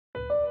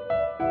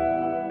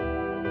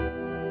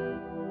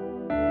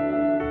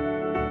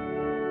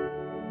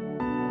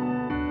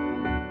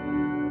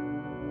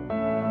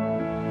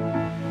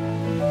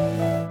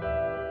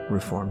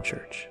Reformed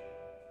Church.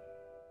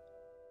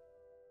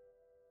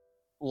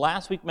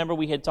 Last week, remember,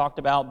 we had talked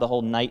about the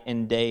whole night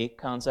and day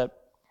concept,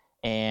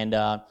 and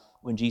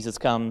when Jesus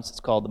comes,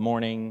 it's called the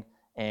morning,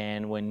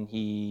 and when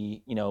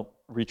he,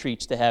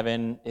 retreats to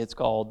heaven, it's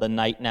called the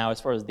night now, as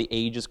far as the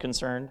age is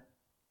concerned.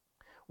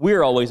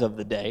 We're always of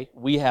the day.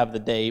 We have the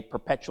day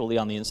perpetually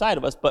on the inside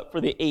of us, but for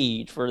the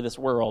age, for this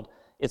world,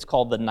 it's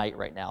called the night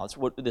right now.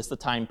 It's the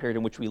time period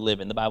in which we live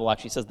in. The Bible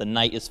actually says the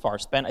night is far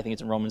spent. I think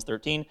it's in Romans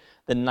 13.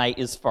 The night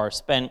is far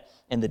spent,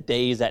 and the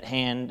day is at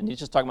hand. And he's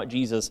just talking about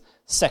Jesus'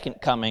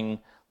 second coming,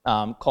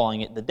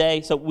 calling it the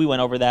day. So we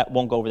went over that.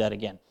 Won't go over that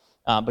again.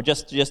 But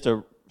just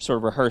to sort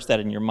of rehearse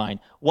that in your mind.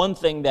 One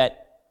thing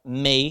that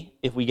may,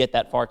 if we get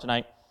that far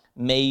tonight,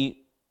 may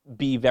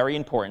be very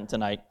important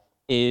tonight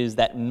is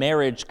that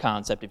marriage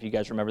concept, if you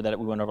guys remember that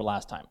we went over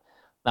last time.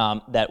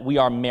 That we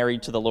are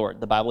married to the Lord.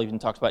 The Bible even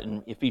talks about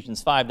in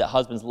Ephesians 5 that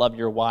husbands love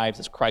your wives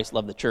as Christ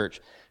loved the church.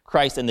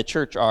 Christ and the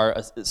church are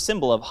a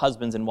symbol of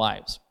husbands and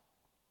wives.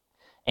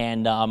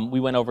 And we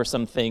went over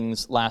some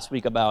things last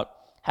week about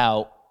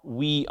how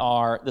we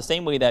are, the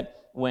same way that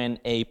when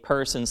a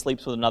person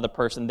sleeps with another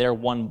person, they're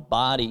one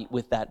body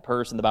with that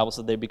person. The Bible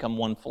says they become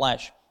one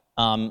flesh.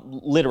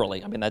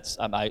 Literally. I mean,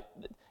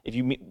 if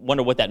you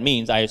wonder what that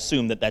means, I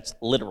assume that that's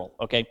literal,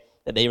 okay?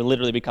 That they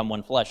literally become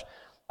one flesh.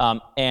 I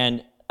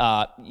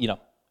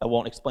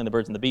won't explain the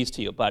birds and the bees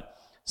to you, but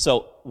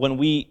so when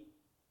we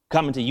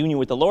come into union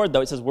with the Lord,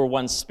 though, it says we're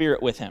one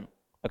spirit with him.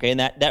 Okay, and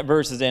that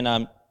verse is in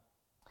 1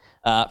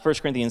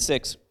 Corinthians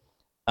 6,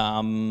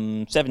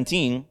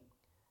 17,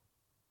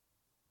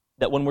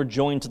 that when we're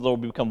joined to the Lord,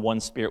 we become one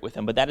spirit with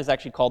him. But that is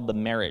actually called the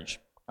marriage,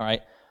 all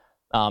right?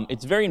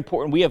 It's very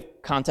important. We have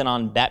content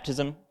on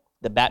baptism,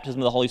 the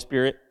baptism of the Holy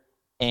Spirit,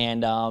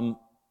 and,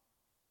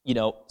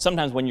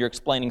 sometimes when you're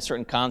explaining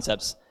certain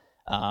concepts,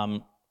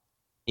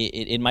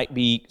 it might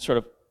be sort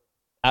of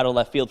out of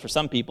left field for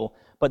some people,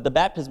 but the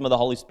baptism of the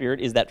Holy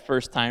Spirit is that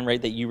first time,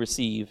 right, that you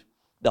receive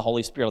the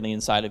Holy Spirit on the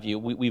inside of you.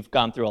 We've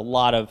gone through a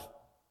lot of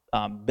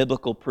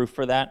biblical proof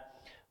for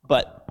that,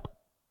 but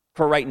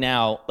for right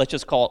now, let's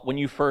just call it when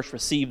you first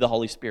receive the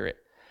Holy Spirit,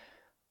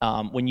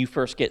 when you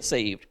first get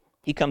saved,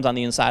 he comes on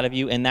the inside of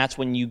you, and that's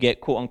when you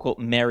get, quote-unquote,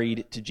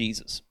 married to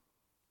Jesus.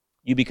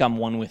 You become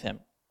one with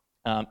him.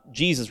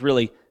 Jesus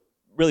really,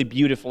 really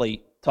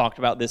beautifully talked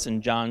about this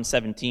in John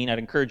 17. I'd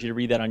encourage you to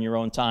read that on your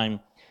own time.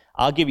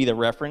 I'll give you the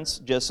reference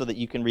just so that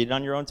you can read it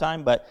on your own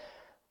time, but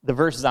the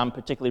verses I'm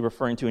particularly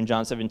referring to in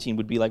John 17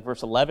 would be like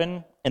verse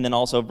 11, and then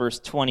also verse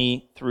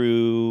 20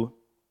 through,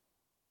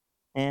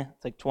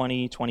 it's like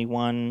 20,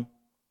 21,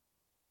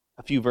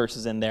 a few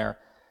verses in there.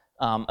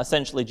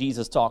 Essentially,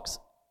 Jesus talks,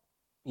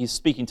 he's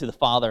speaking to the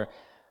Father,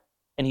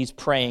 and he's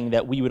praying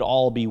that we would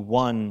all be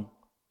one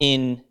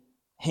in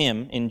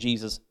him, in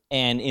Jesus,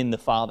 and in the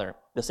Father.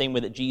 The same way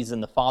that Jesus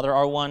and the Father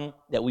are one,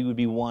 that we would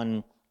be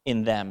one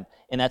in them.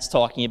 And that's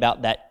talking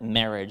about that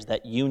marriage,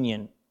 that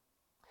union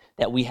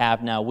that we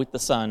have now with the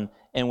Son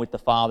and with the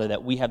Father,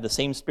 that we have the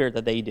same Spirit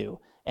that they do,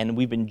 and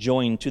we've been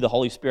joined to the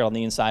Holy Spirit on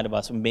the inside of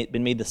us and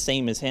been made the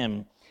same as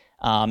him.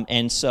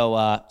 So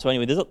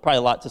anyway, there's probably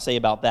a lot to say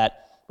about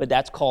that, but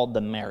that's called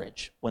the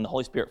marriage, when the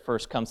Holy Spirit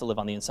first comes to live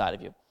on the inside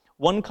of you.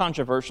 One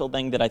controversial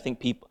thing that I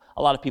think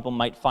a lot of people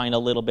might find a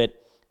little bit,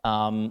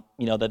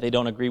 that they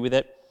don't agree with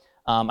it.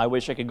 I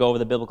wish I could go over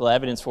the biblical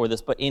evidence for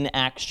this, but in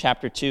Acts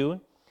chapter 2,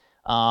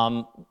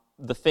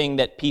 the thing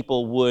that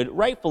people would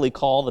rightfully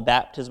call the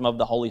baptism of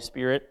the Holy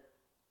Spirit,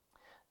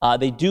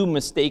 they do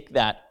mistake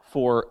that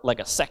for like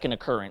a second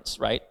occurrence,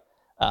 right?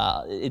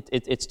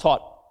 It's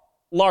taught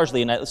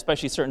largely, and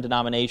especially certain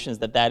denominations,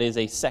 that is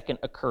a second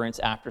occurrence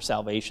after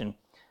salvation.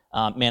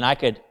 I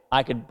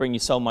could bring you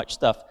so much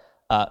stuff,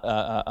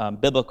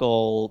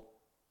 biblical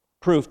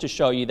proof to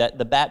show you that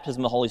the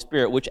baptism of the Holy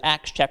Spirit, which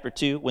Acts chapter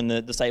 2, when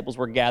the disciples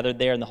were gathered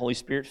there and the Holy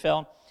Spirit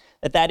fell,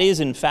 that is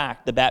in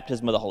fact the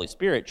baptism of the Holy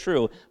Spirit,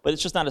 true, but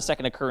it's just not a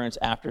second occurrence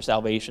after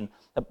salvation.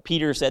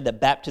 Peter said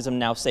that baptism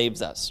now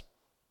saves us.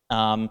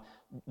 The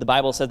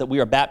Bible says that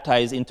we are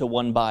baptized into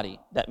one body.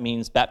 That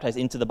means baptized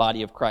into the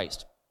body of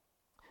Christ.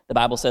 The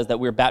Bible says that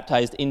we're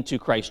baptized into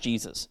Christ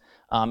Jesus.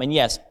 And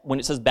yes,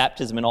 when it says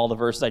baptism in all the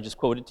verses I just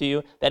quoted to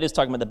you, that is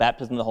talking about the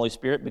baptism of the Holy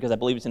Spirit, because I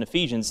believe it's in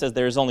Ephesians, it says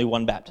there is only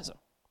one baptism.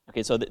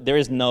 Okay, so there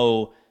is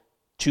no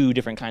two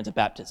different kinds of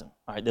baptism.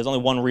 All right, there's only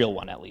one real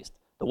one, at least.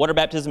 The water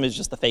baptism is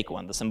just the fake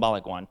one, the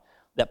symbolic one,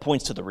 that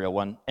points to the real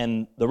one,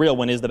 and the real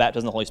one is the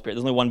baptism of the Holy Spirit.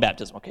 There's only one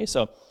baptism, okay?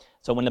 So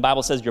when the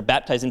Bible says you're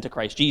baptized into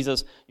Christ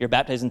Jesus, you're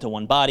baptized into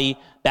one body,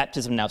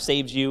 baptism now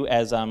saves you,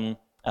 as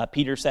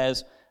Peter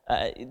says,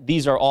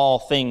 these are all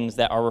things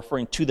that are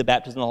referring to the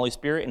baptism of the Holy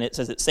Spirit, and it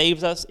says it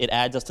saves us, it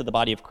adds us to the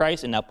body of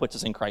Christ, and now puts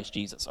us in Christ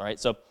Jesus, all right?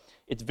 So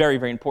it's very,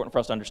 very important for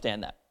us to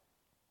understand that.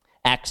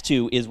 Acts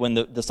 2 is when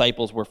the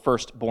disciples were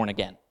first born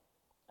again.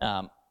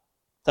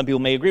 Some people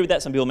may agree with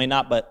that, some people may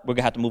not, but we're going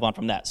to have to move on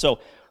from that. So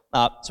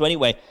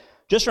anyway,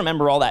 just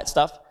remember all that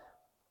stuff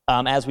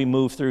as we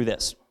move through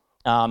this.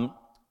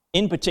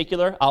 In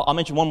particular, I'll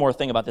mention one more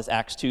thing about this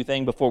Acts 2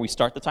 thing before we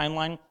start the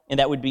timeline, and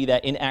that would be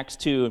that in Acts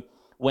 2,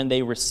 when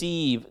they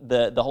receive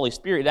the Holy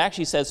Spirit, it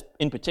actually says,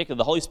 in particular,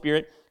 the Holy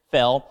Spirit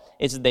fell,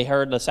 it said they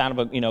heard the sound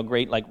of a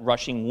great like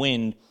rushing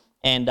wind,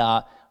 and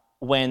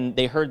when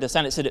they heard the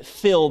sound, it said it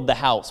filled the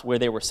house where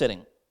they were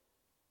sitting.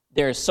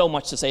 There is so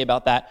much to say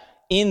about that.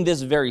 In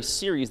this very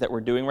series that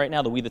we're doing right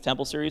now, the We the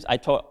Temple series, I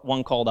taught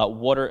one called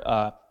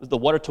the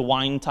Water to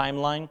Wine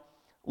Timeline.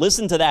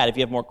 Listen to that if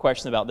you have more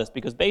questions about this,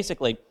 because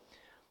basically,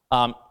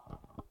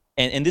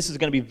 and this is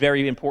going to be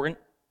very important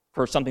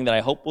for something that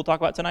I hope we'll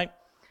talk about tonight,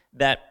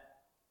 that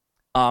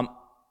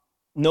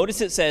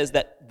notice it says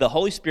that the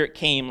Holy Spirit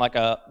came like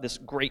this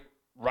great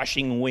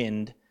rushing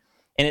wind,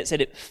 and it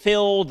said it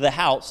filled the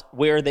house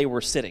where they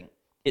were sitting.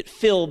 It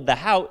filled the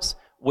house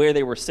where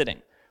they were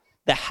sitting.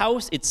 The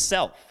house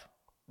itself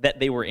that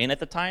they were in at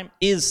the time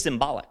is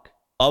symbolic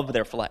of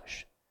their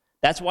flesh.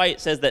 That's why it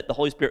says that the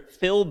Holy Spirit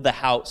filled the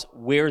house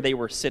where they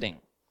were sitting.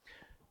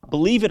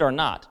 Believe it or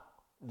not,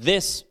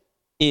 this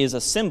is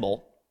a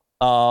symbol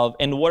of,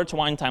 and the Water to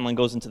Wine Timeline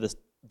goes into this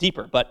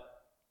deeper,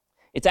 but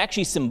it's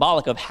actually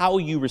symbolic of how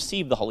you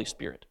receive the Holy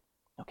Spirit,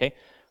 okay?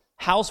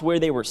 House where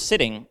they were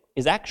sitting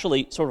is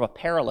actually sort of a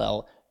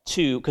parallel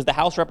to, because the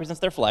house represents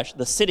their flesh,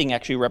 the sitting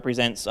actually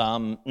represents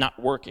not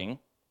working,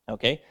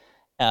 okay?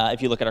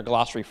 If you look at our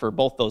glossary for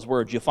both those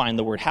words, you'll find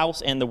the word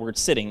house and the word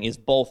sitting is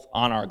both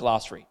on our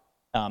glossary.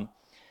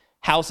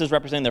 House is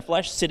representing their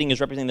flesh, sitting is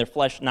representing their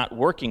flesh not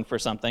working for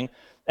something.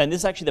 And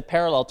this is actually the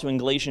parallel to in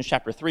Galatians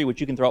chapter 3,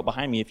 which you can throw up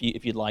behind me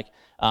if you'd like.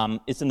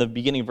 It's in the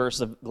beginning verse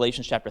of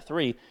Galatians chapter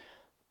 3.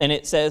 And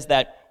it says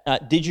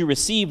that, did you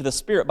receive the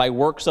Spirit by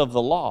works of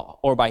the law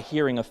or by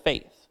hearing of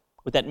faith?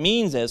 What that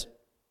means is,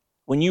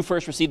 when you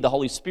first received the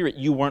Holy Spirit,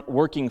 you weren't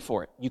working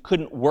for it. You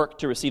couldn't work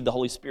to receive the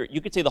Holy Spirit.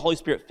 You could say the Holy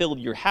Spirit filled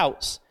your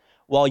house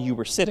while you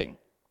were sitting,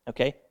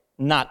 okay?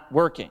 Not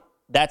working.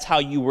 That's how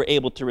you were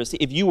able to receive.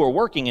 If you were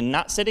working and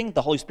not sitting,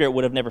 the Holy Spirit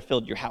would have never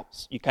filled your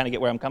house. You kind of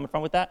get where I'm coming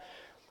from with that?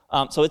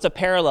 So it's a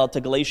parallel to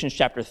Galatians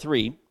chapter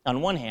 3,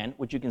 on one hand,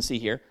 which you can see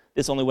here.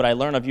 This only what I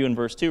learn of you in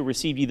verse 2,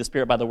 receive ye the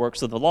Spirit by the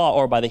works of the law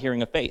or by the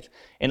hearing of faith.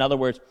 In other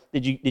words,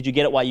 did you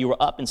get it while you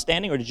were up and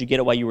standing, or did you get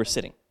it while you were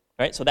sitting?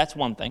 Right? So that's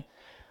one thing.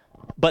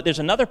 But there's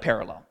another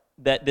parallel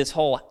that this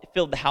whole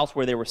filled the house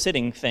where they were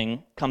sitting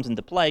thing comes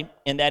into play,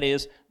 and that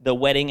is the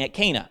wedding at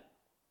Cana.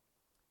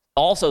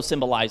 Also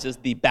symbolizes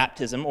the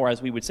baptism, or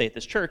as we would say at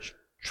this church,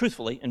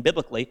 truthfully and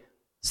biblically,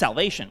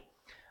 salvation.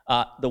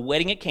 The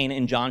wedding at Cana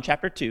in John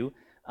chapter 2,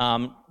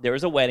 there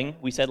was a wedding,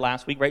 we said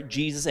last week, right?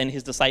 Jesus and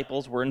his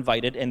disciples were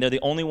invited, and they're the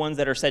only ones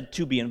that are said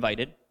to be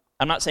invited.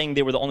 I'm not saying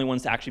they were the only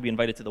ones to actually be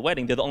invited to the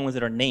wedding. They're the only ones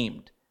that are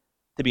named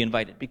to be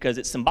invited, because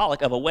it's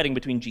symbolic of a wedding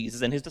between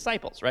Jesus and his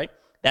disciples, right?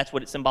 That's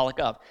what it's symbolic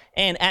of.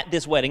 And at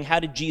this wedding,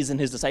 how did Jesus and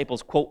his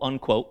disciples, quote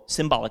unquote,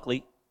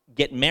 symbolically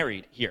get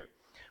married here?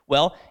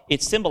 Well,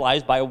 it's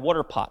symbolized by a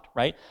water pot,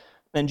 right?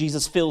 Then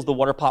Jesus fills the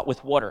water pot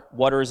with water.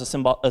 Water is a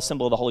symbol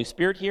of the Holy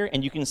Spirit here,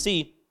 and you can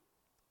see,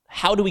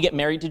 how do we get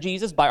married to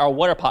Jesus? By our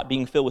water pot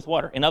being filled with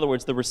water. In other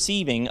words, the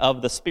receiving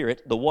of the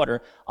Spirit, the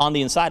water, on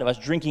the inside of us,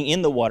 drinking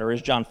in the water, as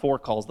John 4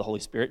 calls the Holy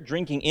Spirit,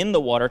 drinking in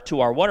the water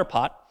to our water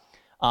pot,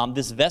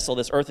 this vessel,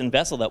 this earthen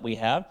vessel that we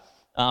have.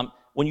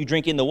 When you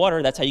drink in the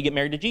water, that's how you get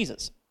married to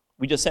Jesus.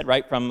 We just said,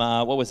 right, from,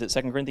 2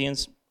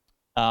 Corinthians?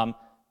 2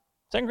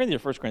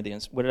 Corinthians or 1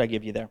 Corinthians? What did I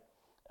give you there?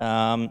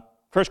 1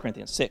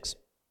 Corinthians 6.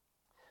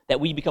 That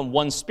we become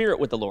one spirit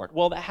with the Lord.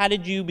 Well, how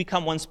did you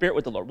become one spirit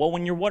with the Lord? Well,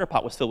 when your water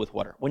pot was filled with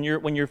water, when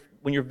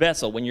your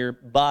vessel, when your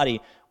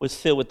body was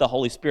filled with the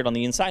Holy Spirit on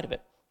the inside of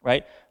it,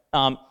 right?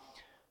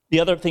 The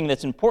other thing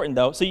that's important,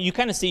 though, so you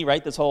kind of see,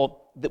 right, this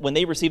whole, when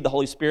they received the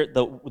Holy Spirit,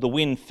 the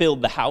wind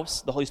filled the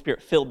house, the Holy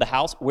Spirit filled the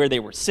house where they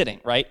were sitting,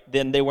 right?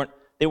 Then they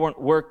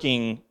weren't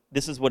working,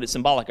 this is what it's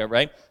symbolic of,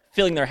 right?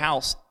 Filling their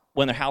house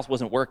when their house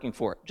wasn't working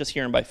for it, just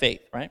hearing by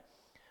faith, right?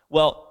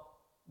 Well,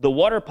 the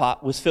water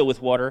pot was filled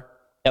with water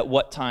at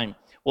what time?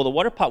 Well, the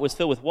water pot was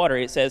filled with water.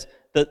 It says,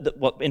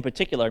 in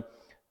particular,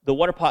 the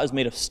water pot is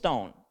made of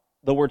stone.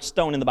 The word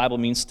stone in the Bible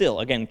means still.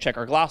 Again, check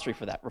our glossary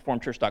for that,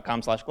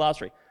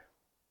 reformedchurch.com/glossary.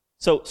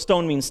 So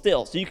stone means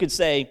still. So you could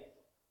say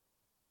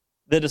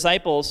the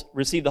disciples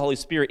received the Holy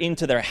Spirit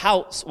into their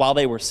house while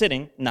they were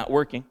sitting, not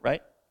working,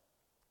 right?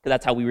 Because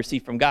that's how we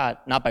receive from God,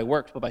 not by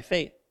works, but by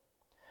faith.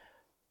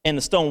 And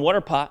the stone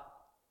water pot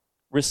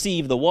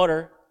received the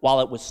water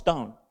while it was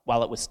stone,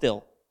 while it was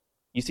still.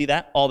 You see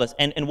that? All this.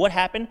 And what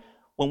happened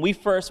when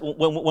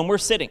we're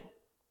sitting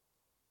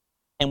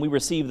and we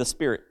receive the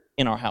Spirit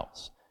in our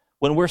house?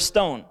 When we're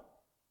stone,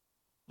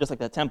 just like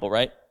that temple,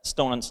 right?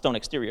 Stone on stone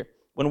exterior.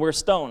 When we're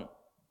stone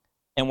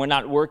and we're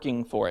not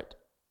working for it,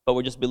 but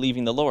we're just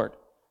believing the Lord,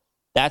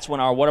 that's when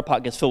our water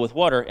pot gets filled with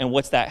water. And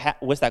what's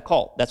that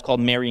called? That's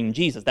called marrying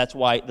Jesus. That's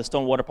why the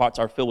stone water pots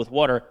are filled with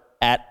water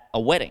at a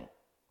wedding.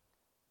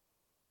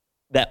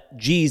 That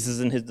Jesus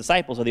and his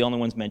disciples are the only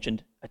ones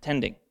mentioned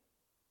attending.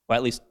 Well,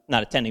 at least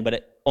not attending,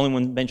 but only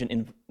one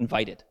mentioned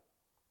invited.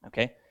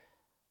 Okay?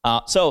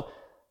 So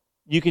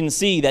you can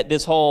see that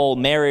this whole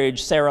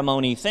marriage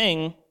ceremony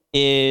thing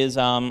is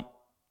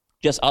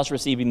just us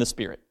receiving the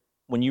Spirit.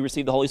 When you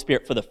receive the Holy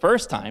Spirit for the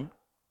first time,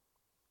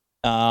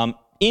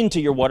 into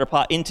your water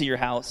pot, into your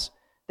house,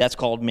 that's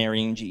called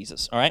marrying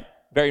Jesus. All right?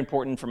 Very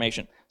important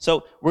information.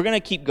 So we're going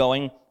to keep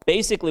going.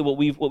 basically what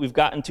we've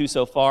gotten to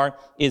so far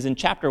is in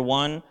chapter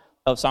 1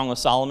 of Song of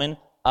Solomon.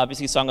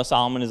 Obviously, Song of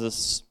Solomon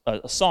is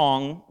a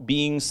song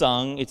being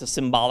sung. It's a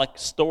symbolic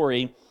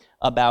story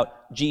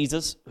about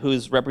Jesus, who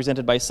is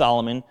represented by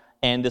Solomon,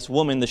 and this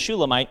woman, the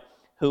Shulamite,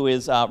 who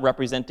is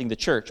representing the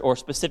church, or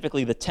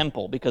specifically the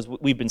temple, because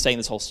we've been saying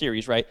this whole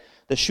series, right?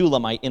 The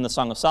Shulamite in the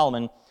Song of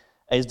Solomon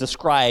is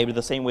described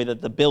the same way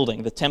that the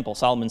building, the temple,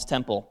 Solomon's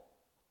temple,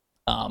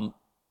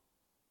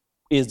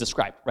 is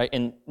described, right?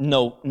 And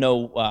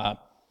no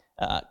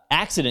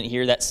accident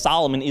here that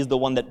Solomon is the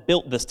one that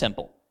built this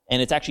temple.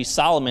 And it's actually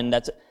Solomon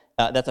that's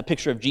a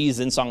picture of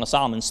Jesus in Song of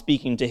Solomon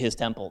speaking to his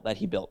temple that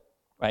he built,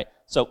 right?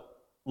 So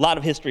a lot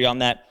of history on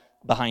that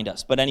behind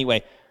us. But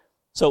anyway,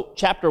 so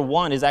chapter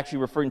 1 is actually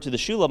referring to the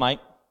Shulamite,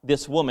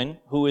 this woman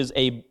who is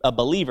a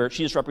believer.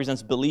 She just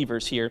represents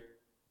believers here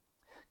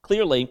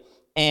clearly.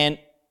 And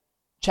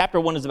chapter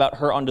 1 is about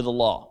her under the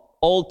law.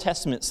 Old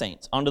Testament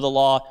saints, under the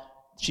law,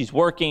 she's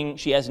working.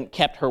 She hasn't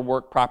kept her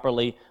work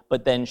properly,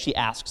 but then she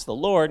asks the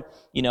Lord,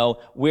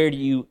 where do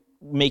you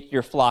make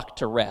your flock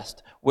to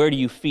rest? Where do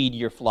you feed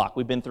your flock?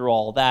 We've been through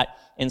all that.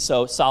 And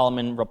so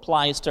Solomon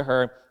replies to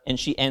her, and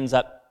it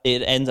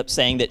ends up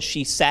saying that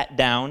she sat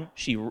down,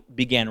 she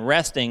began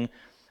resting.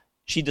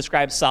 She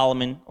describes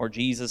Solomon, or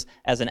Jesus,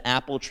 as an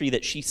apple tree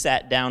that she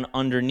sat down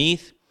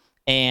underneath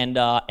and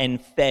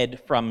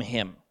fed from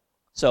him.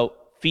 So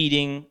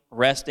feeding,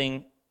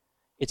 resting,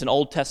 it's an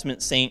Old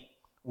Testament saint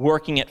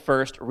working at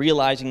first,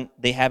 realizing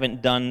they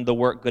haven't done the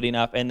work good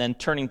enough, and then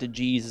turning to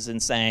Jesus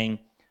and saying,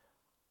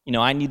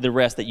 I need the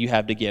rest that you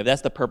have to give.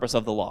 That's the purpose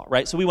of the law,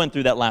 right? So we went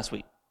through that last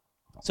week.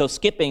 So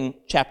skipping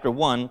chapter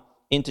 1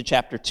 into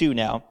chapter 2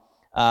 now,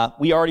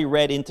 we already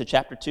read into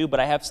chapter 2, but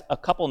I have a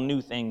couple new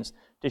things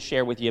to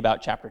share with you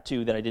about chapter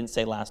 2 that I didn't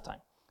say last time.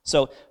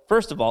 So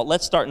first of all,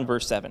 let's start in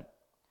verse 7.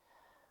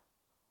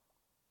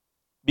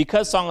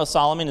 Because Song of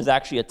Solomon is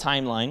actually a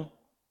timeline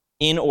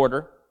in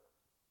order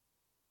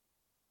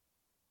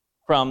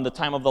from the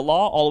time of the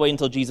law all the way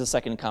until Jesus'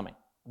 second coming.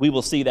 We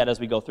will see that as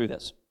we go through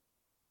this.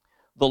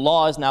 The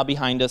law is now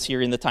behind us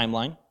here in the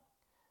timeline.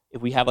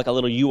 If we have like a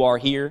little "you are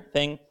here"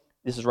 thing,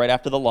 this is right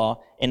after the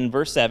law. And in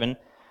verse 7,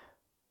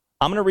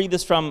 I'm going to read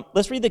this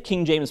let's read the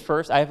King James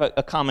first. I have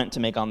a comment to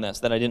make on this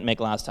that I didn't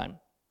make last time.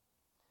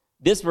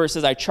 This verse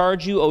says, I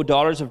charge you, O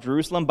daughters of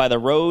Jerusalem, by the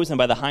roes and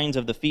by the hinds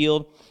of the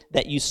field,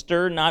 that you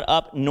stir not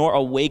up nor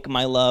awake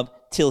my love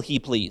till he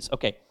please.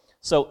 Okay,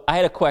 so I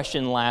had a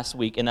question last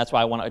week, and that's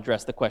why I want to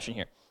address the question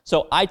here.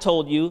 So I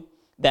told you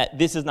that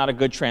this is not a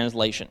good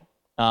translation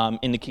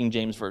in the King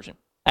James Version.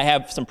 I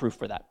have some proof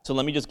for that. So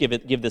let me just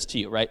give this to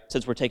you, right,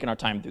 since we're taking our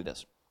time through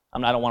this. I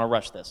don't want to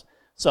rush this.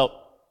 So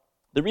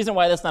the reason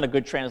why that's not a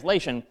good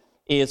translation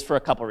is for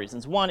a couple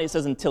reasons. One, it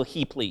says until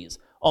he please,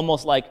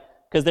 almost like,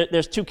 because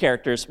there's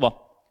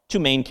two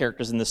main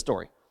characters in this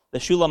story, the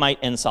Shulamite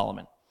and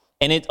Solomon.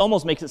 And it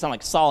almost makes it sound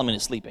like Solomon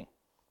is sleeping,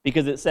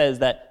 because it says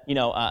that,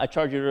 I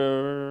charge you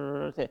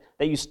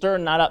that you stir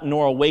not up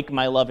nor awake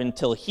my love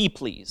until he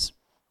please.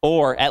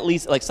 Or at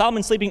least like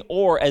Solomon's sleeping,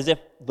 or as if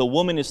the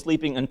woman is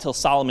sleeping until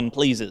Solomon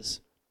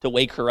pleases to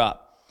wake her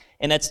up.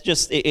 And that's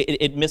just,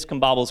 it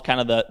miscombobbles kind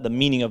of the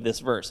meaning of this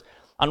verse.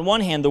 On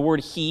one hand, the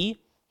word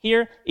he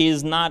here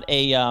is not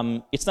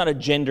it's not a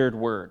gendered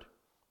word,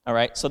 all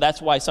right? So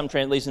that's why some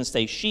translations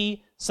say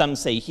she, some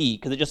say he,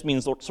 because it just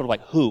means sort of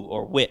like who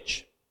or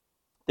which.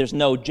 There's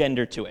no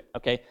gender to it,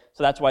 okay?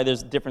 So that's why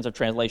there's a difference of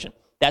translation.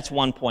 That's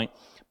one point.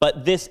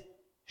 But this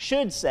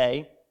should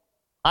say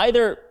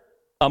either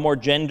a more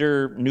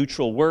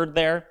gender-neutral word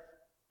there,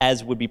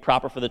 as would be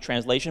proper for the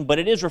translation, but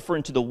it is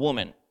referring to the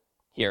woman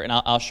here, and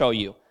I'll show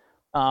you.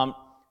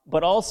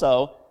 But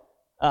also,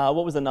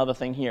 what was another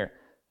thing here?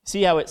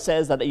 See how it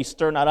says that you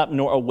stir not up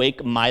nor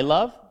awake my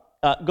love?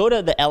 Go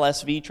to the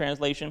LSV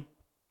translation.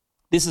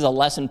 This is a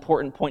less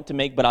important point to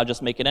make, but I'll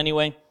just make it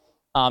anyway.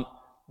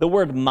 The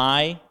word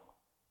my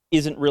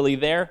isn't really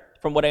there,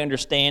 from what I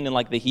understand in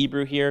like the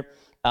Hebrew here.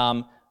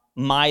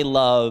 My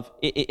love,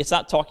 it's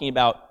not talking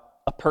about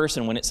a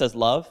person when it says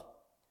love,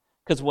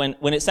 because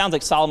when it sounds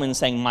like Solomon is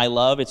saying my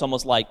love, it's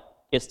almost like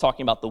it's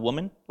talking about the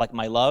woman, like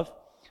my love.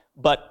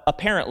 But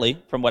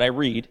apparently, from what I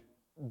read,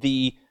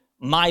 the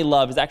my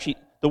love is actually,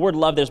 the word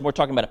love there's more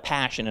talking about a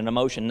passion, an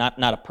emotion, not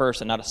a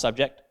person, not a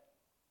subject.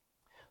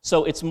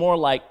 So it's more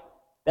like,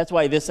 that's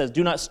why this says,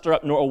 do not stir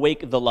up nor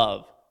awake the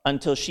love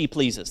until she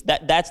pleases.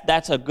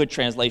 That's a good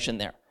translation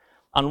there.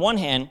 On one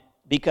hand,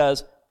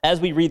 because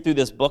as we read through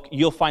this book,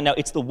 you'll find out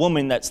it's the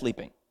woman that's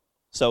sleeping.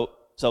 So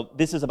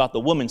this is about the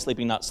woman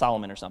sleeping, not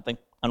Solomon or something,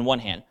 on one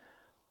hand.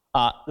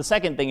 The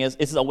second thing is,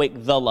 this is awake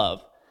the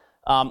love.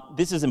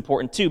 This is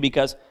important too,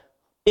 because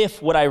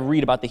if what I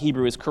read about the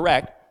Hebrew is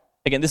correct,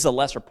 again, this is a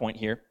lesser point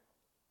here,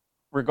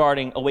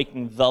 regarding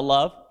awakening the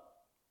love.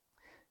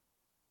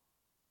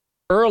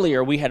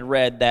 Earlier, we had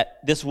read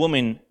that this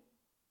woman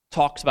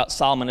talks about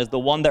Solomon as the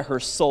one that her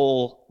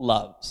soul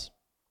loves.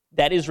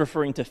 That is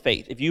referring to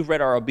faith. If you've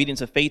read our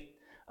Obedience of Faith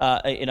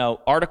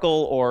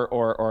article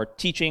or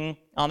teaching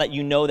on that,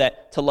 you know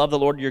that to love the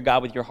Lord your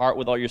God with your heart,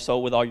 with all your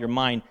soul, with all your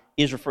mind,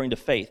 is referring to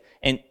faith.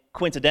 And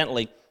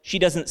coincidentally, she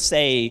doesn't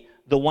say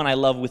the one I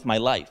love with my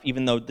life,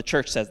 even though the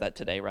church says that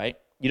today, right?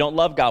 You don't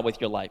love God with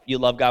your life. You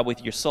love God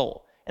with your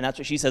soul. And that's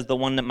what she says, the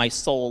one that my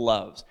soul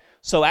loves.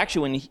 So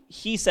actually, when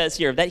he says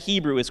here, if that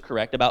Hebrew is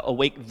correct about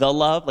awake the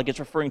love, like it's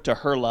referring to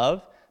her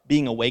love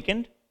being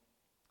awakened,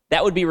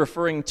 that would be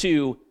referring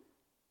to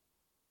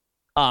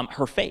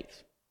her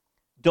faith.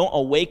 Don't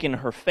awaken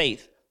her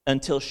faith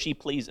until she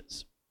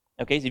pleases.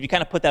 Okay, so if you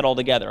kind of put that all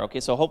together,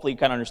 okay, so hopefully you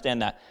kind of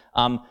understand that.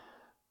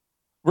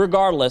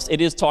 Regardless,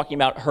 it is talking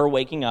about her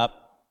waking up,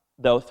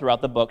 though,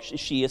 throughout the book.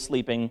 She is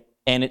sleeping,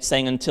 and it's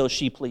saying until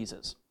she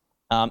pleases.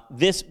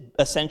 This,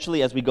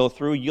 essentially, as we go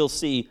through, you'll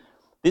see,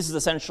 this is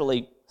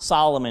essentially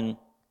Solomon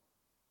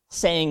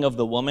saying of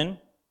the woman,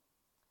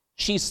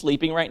 she's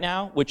sleeping right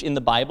now, which in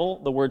the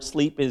Bible, the word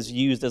sleep is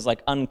used as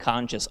like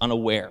unconscious,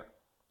 unaware.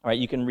 All right,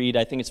 you can read,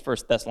 I think it's 1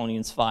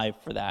 Thessalonians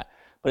 5 for that.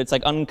 But it's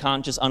like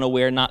unconscious,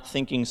 unaware, not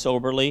thinking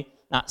soberly,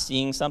 not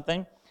seeing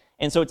something.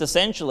 And so it's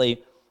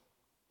essentially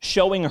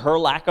showing her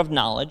lack of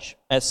knowledge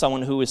as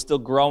someone who is still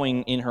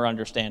growing in her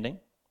understanding,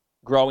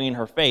 growing in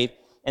her faith,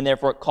 and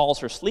therefore it calls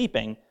her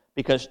sleeping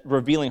because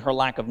revealing her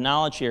lack of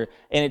knowledge here.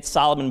 And it's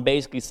Solomon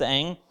basically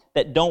saying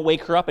that don't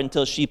wake her up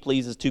until she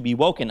pleases to be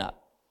woken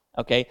up.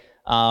 Okay?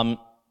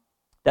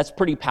 That's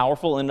pretty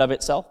powerful in and of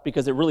itself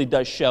because it really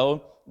does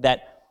show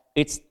that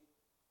it's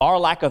our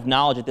lack of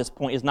knowledge at this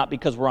point is not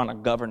because we're on a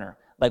governor,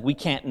 like we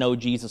can't know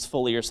Jesus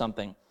fully or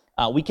something.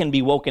 We can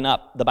be woken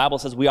up. The Bible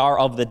says we are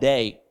of the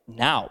day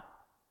now,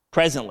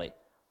 presently.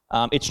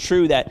 It's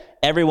true that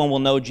everyone will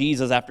know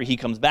Jesus after he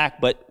comes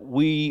back, but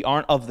we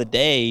aren't of the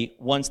day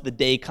once the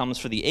day comes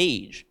for the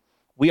age.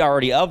 We are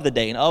already of the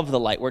day and of the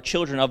light. We're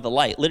children of the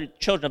light. Literally,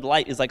 children of the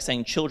light is like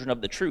saying children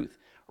of the truth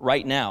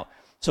right now.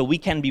 So we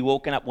can be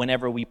woken up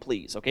whenever we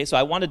please. Okay, so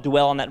I want to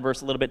dwell on that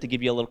verse a little bit to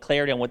give you a little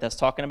clarity on what that's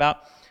talking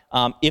about.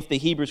 If the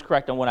Hebrew is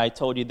correct on what I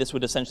told you, this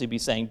would essentially be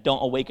saying,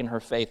 don't awaken her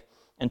faith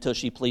until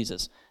she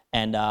pleases.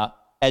 And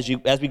as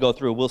we go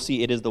through, we'll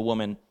see it is the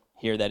woman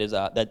here that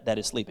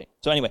is sleeping.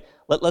 So anyway,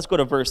 let's go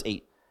to verse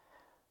 8.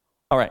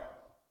 All right.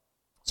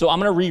 So I'm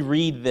going to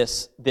reread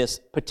this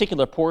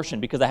particular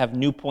portion because I have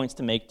new points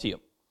to make to you.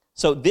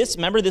 So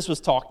remember this was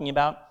talking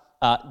about,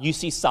 you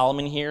see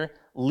Solomon here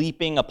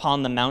leaping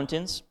upon the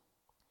mountains.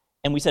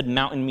 And we said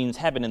mountain means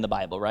heaven in the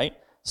Bible, right?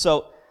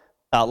 So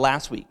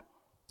last week,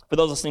 for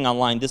those listening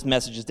online, this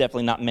message is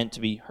definitely not meant to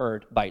be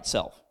heard by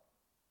itself.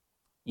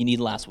 You need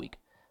last week.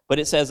 But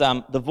it says,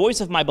 the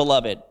voice of my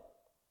beloved,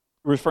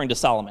 referring to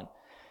Solomon.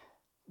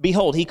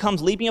 Behold, he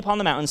comes leaping upon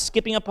the mountains,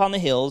 skipping upon the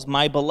hills.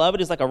 My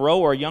beloved is like a roe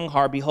or a young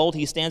hart. Behold,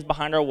 he stands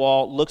behind our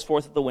wall, looks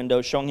forth at the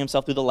window, showing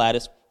himself through the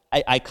lattice.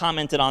 I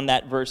commented on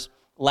that verse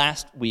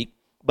last week.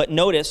 But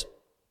notice,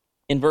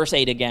 in verse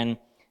 8 again,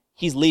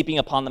 he's leaping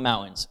upon the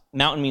mountains.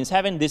 Mountain means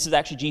heaven. This is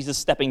actually Jesus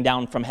stepping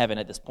down from heaven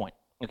at this point.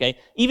 Okay?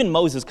 Even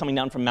Moses coming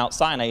down from Mount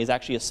Sinai is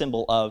actually a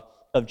symbol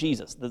of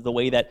Jesus. The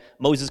way that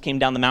Moses came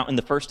down the mountain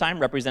the first time,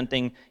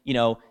 representing,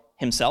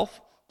 himself,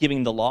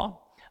 giving the law.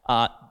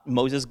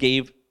 Moses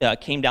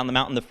came down the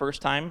mountain the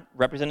first time,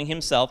 representing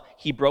himself.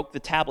 He broke the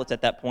tablets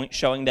at that point,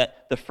 showing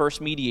that the first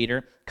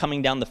mediator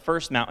coming down the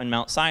first mountain,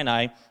 Mount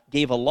Sinai,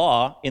 gave a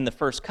law in the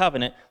first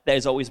covenant that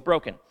is always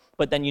broken.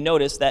 But then you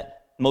notice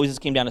that Moses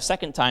came down a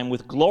second time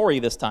with glory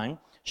this time,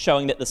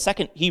 showing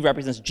that he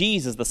represents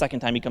Jesus the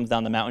second time he comes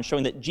down the mountain,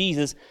 showing that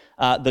Jesus,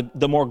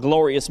 the more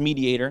glorious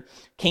mediator,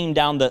 came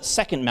down the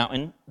second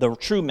mountain, the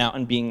true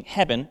mountain being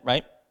heaven,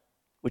 right?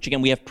 Which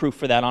again, we have proof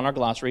for that on our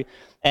glossary.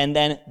 And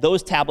then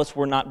those tablets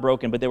were not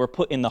broken, but they were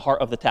put in the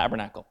heart of the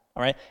tabernacle,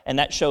 all right? And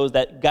that shows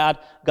that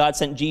God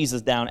sent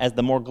Jesus down as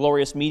the more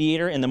glorious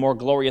mediator in the more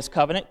glorious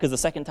covenant, because the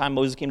second time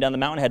Moses came down the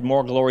mountain had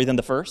more glory than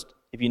the first,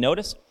 if you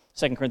notice.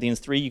 2 Corinthians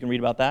 3, you can read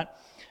about that.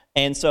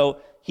 And so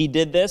he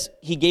did this.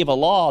 He gave a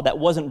law that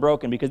wasn't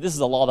broken because this is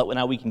a law that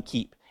now we can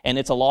keep. And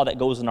it's a law that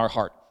goes in our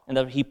heart. And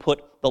that he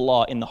put the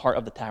law in the heart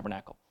of the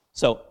tabernacle.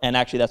 So, and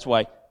actually that's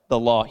why the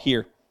law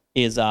here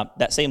is,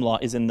 that same law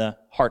is in the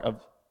heart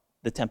of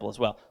the temple as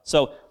well.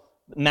 So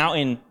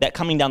mountain, that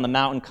coming down the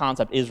mountain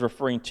concept is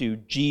referring to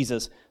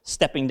Jesus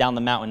stepping down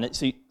the mountain.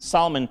 See,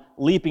 Solomon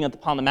leaping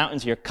upon the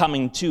mountains here,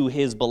 coming to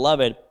his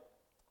beloved.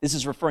 This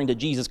is referring to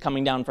Jesus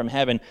coming down from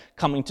heaven,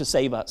 coming to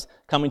save us,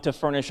 coming to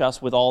furnish us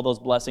with all those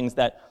blessings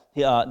that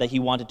he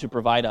wanted to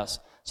provide us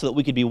so that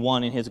we could be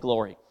one in his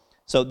glory.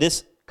 So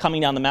this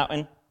coming down the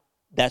mountain,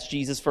 that's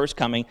Jesus' first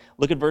coming.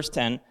 Look at verse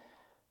 10.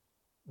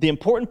 The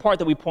important part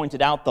that we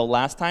pointed out, though,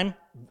 last time,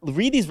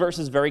 read these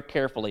verses very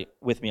carefully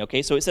with me,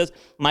 okay? So it says,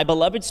 my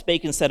beloved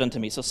spake and said unto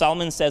me. So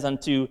Solomon says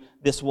unto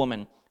this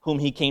woman whom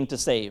he came to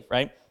save,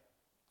 right?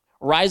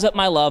 Rise up,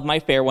 my love, my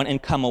fair one,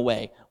 and come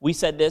away. We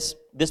said this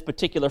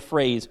particular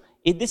phrase.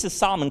 This is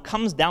Solomon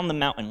comes down the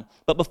mountain,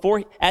 but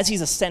as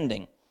he's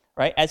ascending,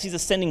 right? As he's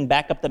ascending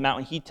back up the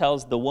mountain, he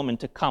tells the woman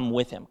to come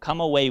with him, come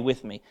away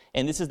with me.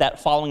 And this is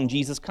that following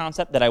Jesus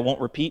concept that I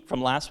won't repeat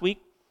from last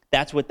week.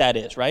 That's what that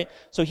is, right?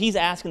 So he's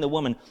asking the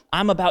woman,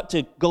 I'm about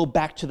to go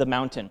back to the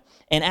mountain.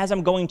 And as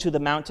I'm going to the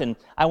mountain,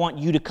 I want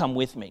you to come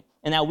with me.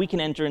 And now we can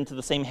enter into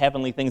the same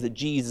heavenly things that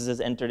Jesus has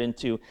entered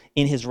into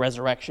in his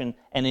resurrection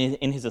and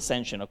in his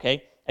ascension,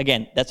 okay?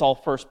 Again, that's all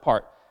first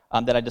part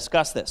that I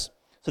discussed this.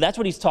 So that's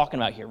what he's talking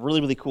about here.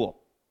 Really, really cool.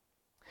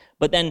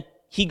 But then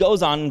he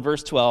goes on in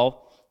verse 12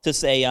 to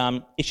say,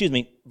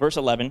 verse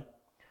 11.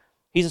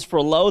 He says,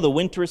 "For lo, the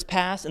winter is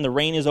past, and the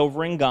rain is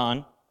over and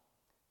gone."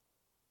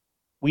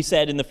 We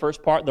said in the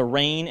first part, the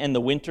rain and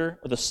the winter,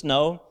 or the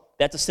snow,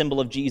 that's a symbol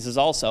of Jesus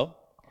also.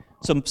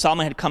 So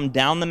Solomon had come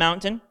down the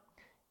mountain,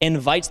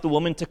 invites the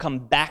woman to come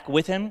back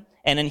with him,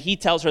 and then he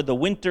tells her the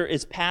winter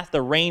is past,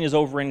 the rain is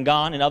over and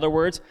gone. In other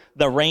words,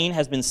 the rain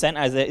has been sent.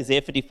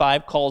 Isaiah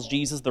 55 calls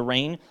Jesus the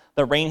rain.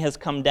 The rain has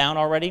come down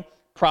already,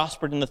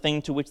 prospered in the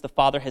thing to which the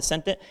Father has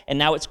sent it, and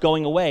now it's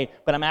going away.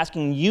 But I'm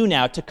asking you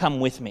now to come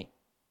with me.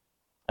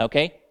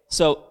 Okay?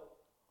 So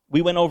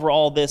we went over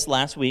all this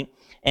last week,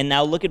 and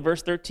now look at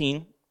verse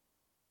 13.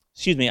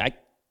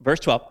 Verse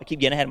 12. I keep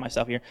getting ahead of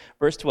myself here.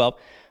 Verse 12.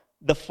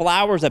 The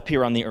flowers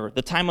appear on the earth.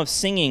 The time of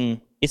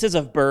singing, it says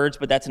of birds,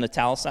 but that's in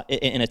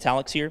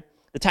italics here.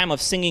 The time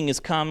of singing is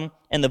come,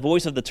 and the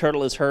voice of the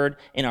turtle is heard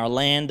in our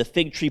land. The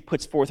fig tree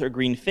puts forth her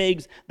green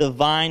figs. The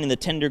vine and the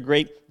tender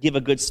grape give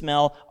a good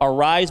smell.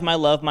 Arise, my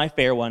love, my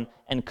fair one,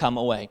 and come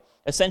away.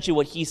 Essentially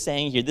what he's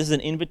saying here, this is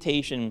an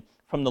invitation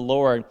from the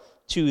Lord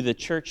to the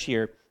church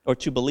here, or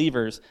to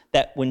believers,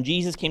 that when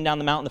Jesus came down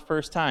the mountain the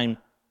first time,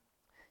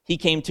 he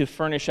came to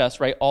furnish us,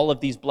 right, all of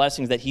these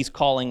blessings that he's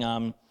calling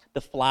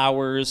the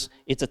flowers.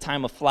 It's a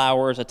time of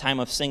flowers, a time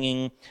of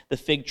singing. The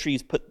fig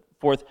trees put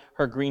forth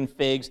her green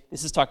figs.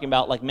 This is talking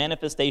about like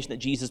manifestation that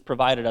Jesus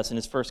provided us in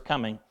his first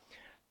coming.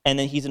 And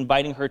then he's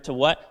inviting her to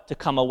what? To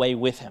come away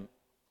with him.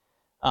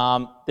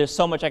 There's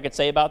so much I could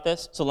say about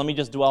this, so let me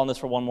just dwell on this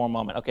for one more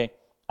moment, okay?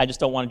 I just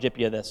don't want to jip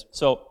you of this.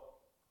 So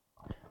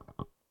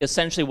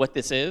essentially what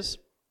this is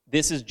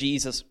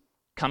Jesus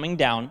coming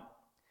down,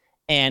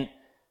 and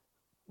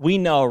we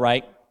know,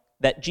 right,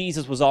 that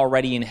Jesus was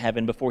already in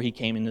heaven before he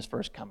came in his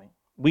first coming.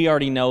 We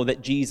already know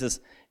that Jesus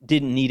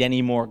didn't need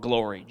any more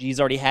glory. Jesus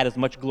already had as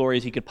much glory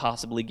as he could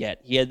possibly get.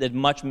 He had as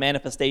much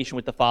manifestation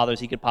with the Father as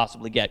he could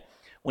possibly get.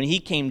 When he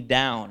came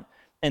down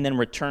and then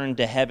returned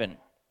to heaven,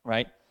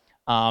 right,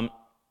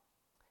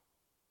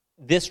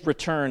 this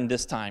return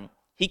this time,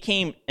 he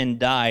came and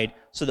died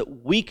so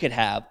that we could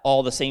have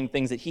all the same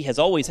things that he has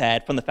always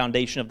had from the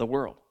foundation of the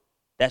world.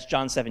 That's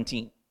John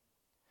 17.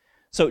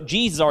 So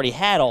Jesus already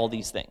had all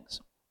these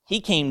things.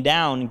 He came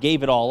down and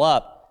gave it all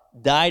up,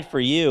 died for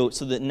you,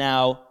 so that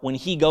now when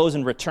he goes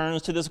and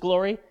returns to this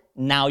glory,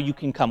 now you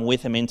can come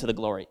with him into the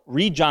glory.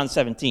 Read John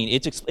 17.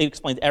 It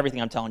explains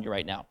everything I'm telling you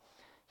right now.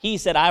 He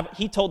said,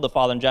 he told the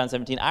Father in John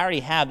 17, I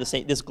already have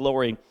this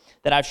glory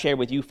that I've shared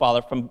with you,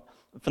 Father, from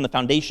the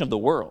foundation of the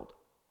world.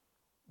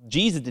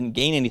 Jesus didn't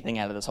gain anything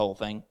out of this whole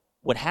thing.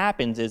 What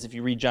happens is, if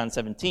you read John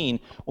 17,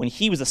 when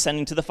he was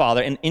ascending to the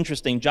Father, and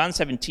interesting, John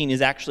 17 is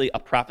actually a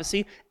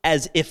prophecy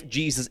as if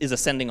Jesus is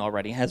ascending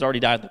already, has already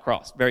died on the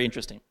cross. Very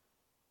interesting.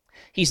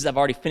 He says, I've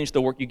already finished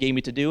the work you gave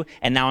me to do,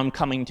 and now I'm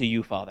coming to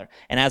you, Father.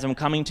 And as I'm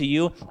coming to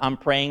you, I'm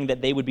praying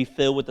that they would be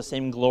filled with the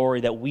same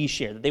glory that we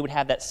share, that they would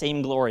have that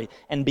same glory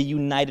and be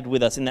united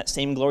with us in that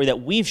same glory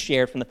that we've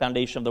shared from the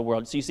foundation of the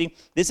world. So you see,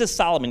 this is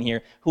Solomon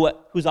here,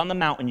 who's on the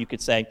mountain, you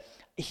could say.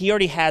 He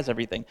already has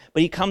everything,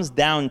 but he comes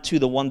down to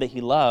the one that he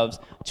loves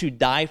to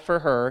die for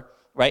her,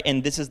 right?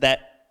 And this is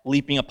that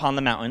leaping upon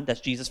the mountain, that's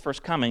Jesus'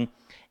 first coming,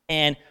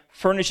 and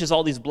furnishes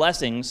all these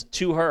blessings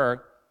to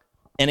her.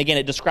 And again,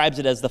 it describes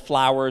it as the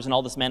flowers and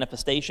all this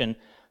manifestation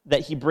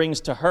that he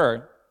brings to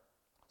her,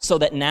 so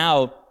that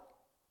now,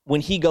 when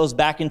he goes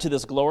back into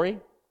this glory,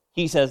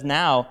 he says,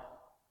 now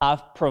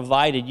I've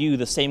provided you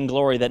the same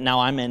glory that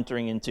now I'm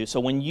entering into. So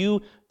when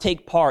you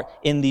take part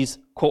in these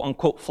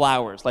quote-unquote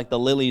flowers, like the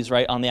lilies,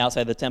 right, on the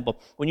outside of the temple,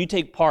 when you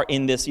take part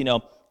in this,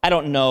 I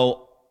don't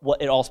know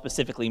what it all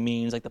specifically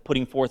means, like the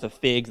putting forth of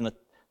figs and the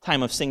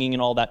time of singing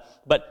and all that,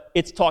 but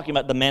it's talking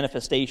about the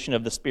manifestation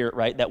of the Spirit,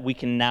 right, that we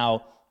can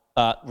now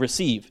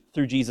receive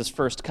through Jesus'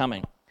 first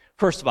coming.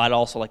 First of all, I'd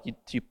also like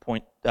to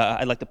point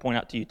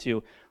out to you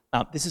too,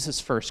 this is his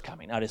first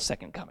coming, not his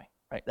second coming,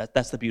 right?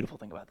 That's the beautiful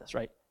thing about this,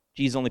 right?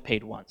 Jesus only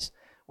paid once.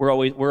 We're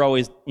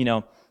always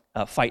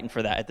fighting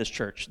for that at this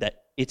church,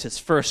 that it's his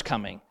first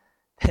coming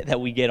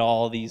that we get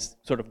all these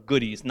sort of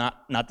goodies,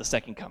 not the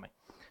second coming.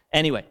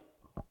 Anyway,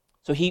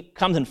 so he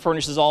comes and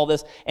furnishes all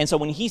this, and so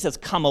when he says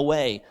come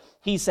away,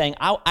 he's saying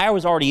I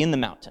was already in the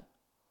mountain,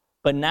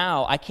 but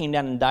now I came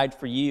down and died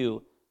for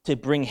you to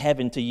bring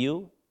heaven to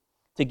you,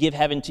 to give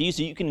heaven to you,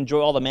 so you can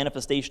enjoy all the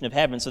manifestation of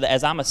heaven, so that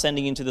as I'm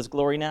ascending into this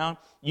glory now,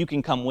 you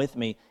can come with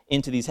me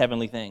into these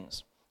heavenly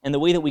things. And the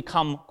way that we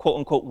come,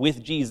 quote-unquote,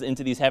 with Jesus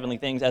into these heavenly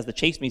things, as the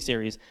Chase Me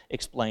series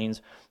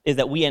explains, is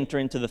that we enter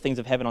into the things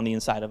of heaven on the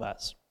inside of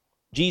us.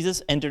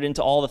 Jesus entered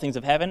into all the things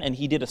of heaven, and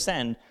he did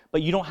ascend,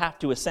 but you don't have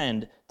to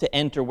ascend to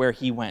enter where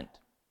he went,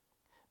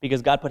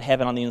 because God put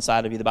heaven on the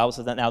inside of you. The Bible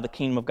says that now the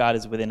kingdom of God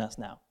is within us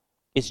now.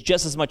 It's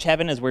just as much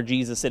heaven as where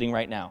Jesus is sitting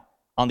right now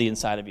on the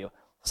inside of you.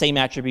 Same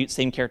attributes,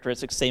 same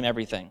characteristics, same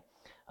everything.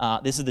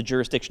 This is the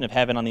jurisdiction of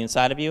heaven on the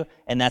inside of you,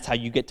 and that's how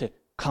you get to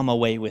come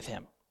away with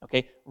him.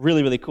 Okay?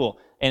 Really, really cool.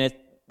 And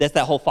that's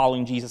that whole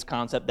following Jesus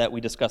concept that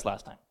we discussed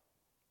last time.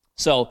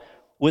 So,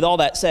 with all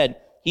that said,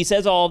 he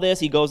says all this,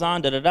 he goes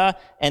on,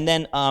 and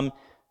then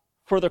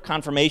further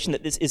confirmation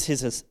that this is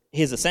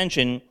his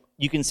ascension,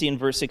 you can see in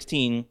verse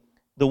 16,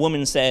 the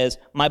woman says,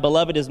 "My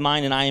beloved is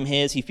mine and I am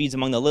his. He feeds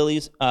among the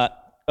lilies."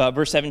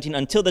 Verse 17,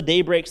 "Until the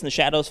day breaks and the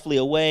shadows flee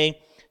away,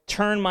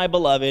 turn, my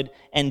beloved,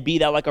 and be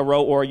thou like a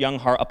roe or a young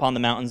hart upon the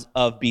mountains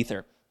of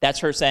Bether." That's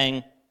her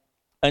saying,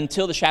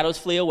 until the shadows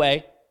flee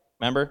away.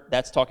 Remember,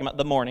 that's talking about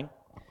the morning.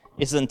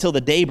 It says until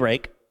the day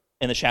break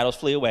and the shadows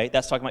flee away.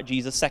 That's talking about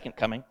Jesus' second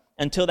coming.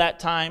 Until that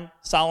time,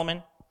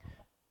 Solomon,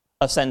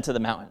 ascend to the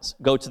mountains.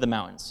 Go to the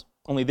mountains.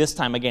 Only this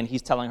time, again,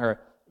 he's telling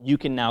her, you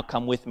can now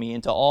come with me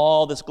into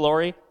all this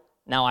glory.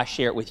 Now I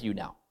share it with you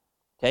now.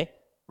 Okay?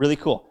 Really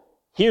cool.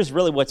 Here's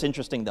really what's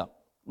interesting, though.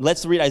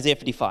 Let's read Isaiah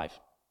 55.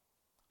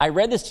 I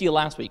read this to you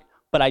last week,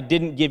 but I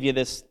didn't give you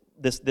this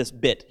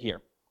bit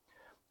here.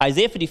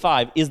 Isaiah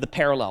 55 is the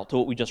parallel to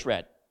what we just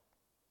read.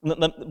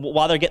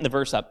 While they're getting the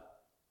verse up,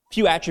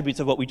 few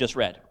attributes of what we just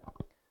read.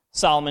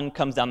 Solomon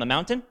comes down the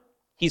mountain.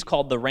 He's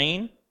called the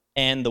rain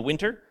and the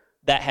winter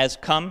that has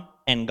come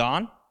and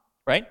gone,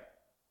 right?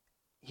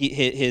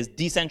 His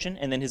descension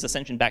and then his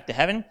ascension back to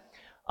heaven.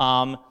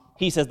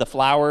 He says the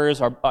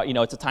flowers are,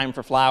 it's a time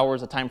for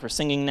flowers, a time for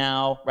singing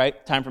now,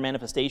 right? Time for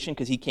manifestation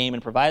because he came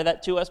and provided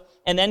that to us.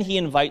 And then he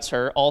invites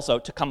her also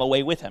to come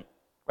away with him,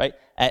 right?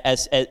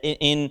 As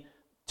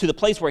to the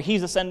place where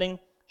he's ascending,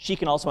 she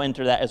can also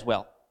enter that as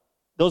well.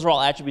 Those are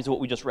all attributes of what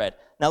we just read.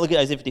 Now look at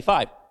Isaiah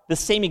 55. The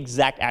same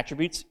exact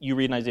attributes you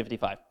read in Isaiah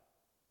 55.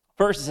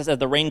 First, it says, as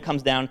the rain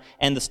comes down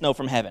and the snow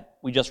from heaven.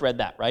 We just read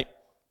that, right?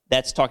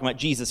 That's talking about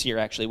Jesus here,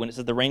 actually, when it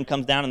says the rain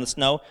comes down and the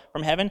snow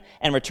from heaven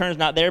and returns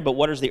not there, but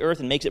waters the earth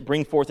and makes it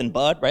bring forth and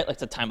bud, right? Like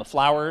it's a time of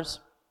flowers,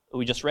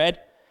 we just read.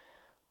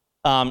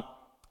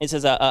 It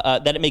says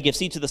that it may give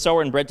seed to the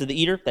sower and bread to the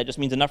eater. That just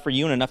means enough for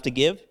you and enough to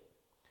give.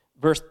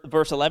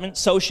 Verse 11,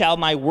 so shall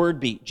my word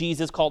be.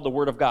 Jesus called the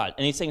word of God.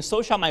 And he's saying,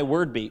 so shall my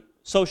word be.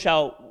 So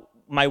shall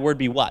my word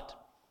be what?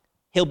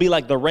 He'll be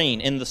like the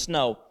rain and the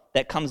snow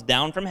that comes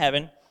down from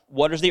heaven,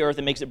 waters the earth,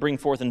 and makes it bring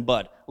forth and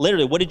bud.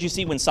 Literally, what did you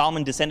see when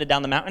Solomon descended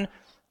down the mountain?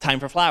 Time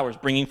for flowers,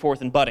 bringing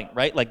forth and budding,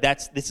 right? Like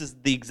this is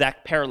the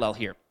exact parallel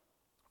here.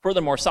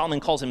 Furthermore, Solomon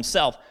calls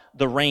himself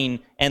the rain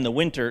and the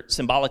winter,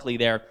 symbolically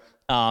there,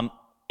 and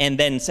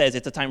then says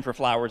it's a time for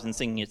flowers and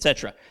singing,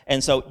 etc.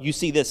 And so you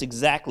see this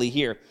exactly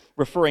here,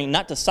 referring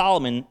not to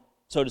Solomon,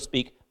 so to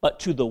speak, but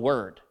to the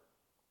Word.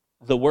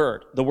 The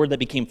Word that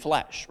became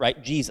flesh,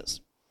 right? Jesus.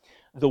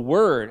 The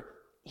Word,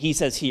 he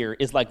says here,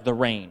 is like the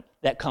rain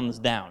that comes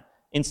down.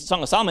 In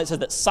Song of Solomon, it says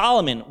that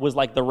Solomon was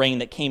like the rain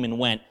that came and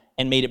went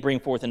and made it bring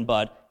forth and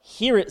bud.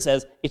 Here it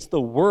says it's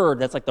the Word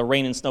that's like the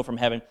rain and snow from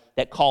heaven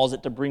that calls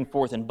it to bring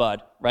forth and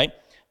bud, right?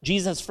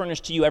 Jesus has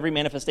furnished to you every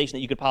manifestation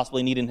that you could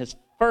possibly need in his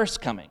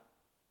first coming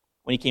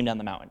when he came down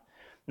the mountain.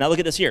 Now look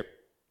at this here.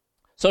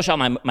 So shall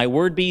my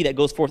word be that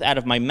goes forth out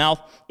of my mouth.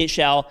 It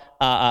shall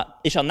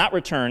not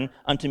return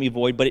unto me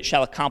void, but it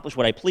shall accomplish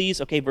what I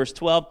please. Okay, verse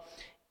 12.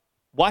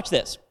 Watch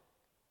this.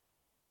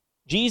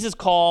 Jesus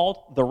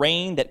called the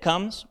rain that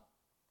comes,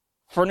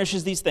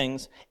 furnishes these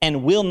things,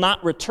 and will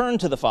not return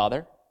to the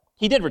Father.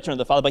 He did return to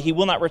the Father, but he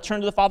will not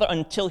return to the Father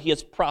until he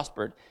has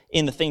prospered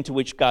in the thing to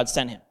which God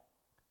sent him.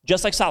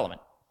 Just like Solomon.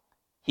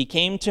 He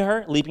came to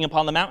her, leaping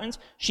upon the mountains.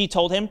 She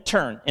told him,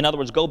 turn. In other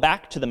words, go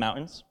back to the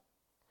mountains.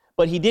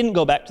 But he didn't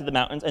go back to the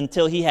mountains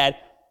until he had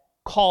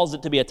caused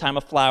it to be a time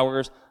of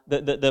flowers,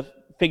 the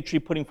fig tree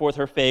putting forth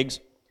her figs.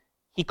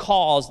 He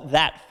caused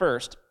that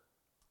first.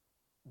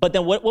 But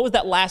then what was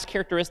that last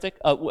characteristic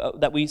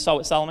that we saw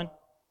with Solomon?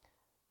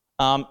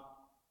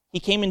 He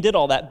came and did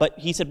all that, but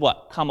he said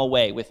what? Come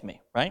away with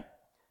me, right?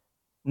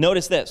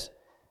 Notice this.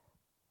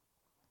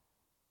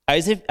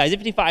 Isaiah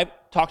 55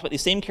 talks about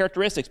these same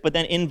characteristics, but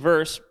then in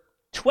verse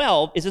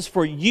 12, it says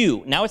for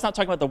you. Now it's not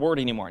talking about the word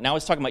anymore. Now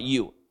it's talking about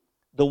you,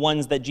 the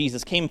ones that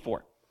Jesus came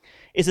for.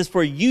 It says,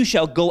 for you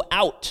shall go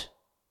out.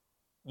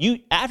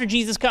 After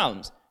Jesus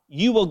comes,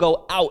 you will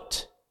go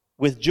out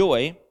with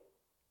joy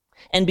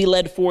and be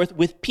led forth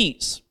with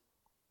peace.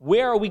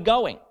 Where are we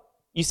going?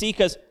 You see,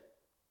 because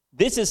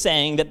this is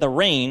saying that the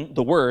rain,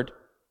 the word,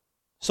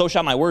 so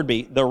shall my word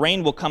be, the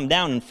rain will come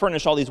down and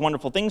furnish all these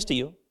wonderful things to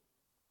you,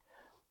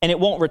 and it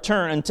won't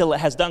return until it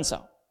has done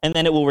so. And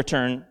then it will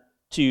return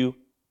to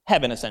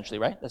heaven, essentially,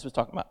 right? That's what it's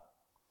talking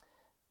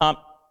about.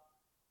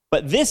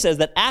 But this says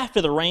that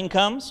after the rain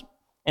comes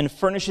and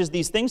furnishes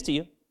these things to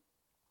you,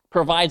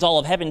 provides all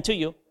of heaven to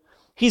you,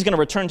 he's going to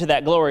return to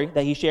that glory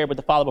that he shared with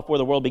the Father before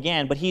the world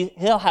began, but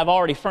he'll have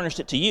already furnished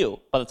it to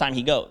you by the time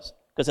he goes,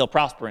 because he'll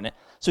prosper in it.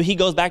 So he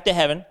goes back to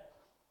heaven,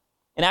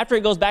 and after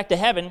he goes back to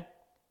heaven,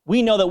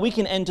 we know that we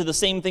can enter the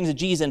same things that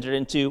Jesus entered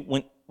into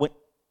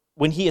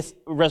when he is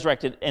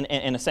resurrected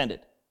and ascended.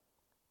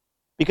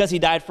 Because he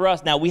died for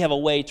us, now we have a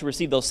way to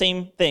receive those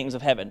same things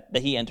of heaven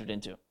that he entered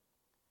into.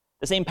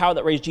 The same power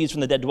that raised Jesus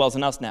from the dead dwells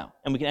in us now,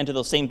 and we can enter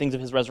those same things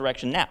of his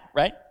resurrection now,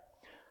 right?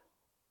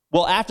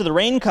 Well, after the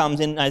rain comes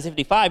in Isaiah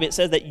 55, it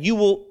says that you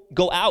will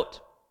go out.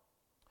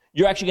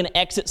 You're actually going to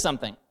exit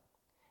something,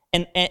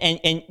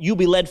 and you'll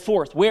be led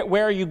forth.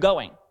 Where are you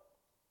going?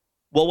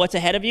 Well, what's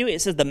ahead of you?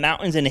 It says the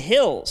mountains and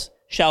hills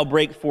shall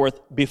break forth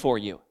before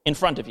you, in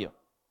front of you.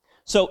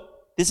 So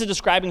this is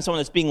describing someone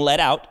that's being led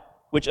out,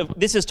 which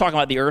this is talking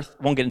about the earth.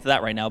 Won't get into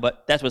that right now,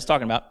 but that's what it's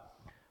talking about.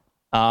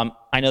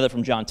 I know that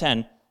from John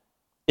 10.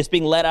 It's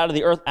being led out of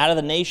the earth, out of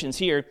the nations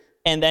here,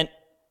 and then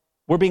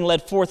we're being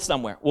led forth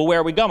somewhere. Well, where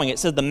are we going? It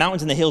says the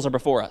mountains and the hills are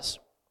before us.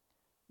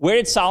 Where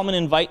did Solomon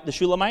invite the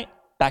Shulamite?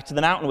 Back to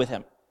the mountain with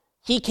him.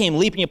 He came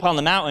leaping upon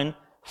the mountain,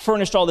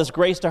 furnished all this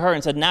grace to her,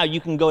 and said, now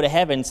you can go to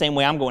heaven same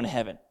way I'm going to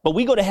heaven. But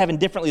we go to heaven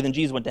differently than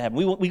Jesus went to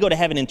heaven. We go to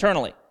heaven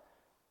internally.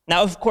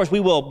 Now, of course, we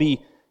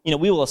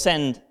will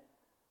ascend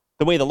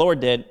the way the Lord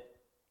did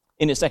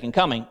in his second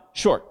coming,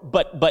 sure.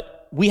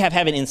 But we have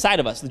heaven inside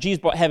of us. Jesus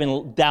brought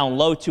heaven down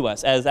low to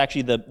us, as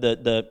actually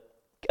the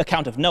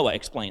account of Noah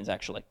explains,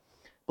 actually.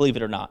 Believe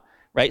it or not,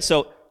 right?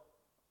 So,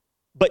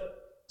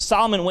 but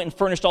Solomon went and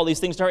furnished all these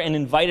things to her and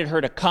invited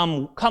her to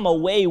come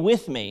away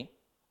with me.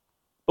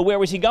 But where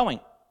was he going?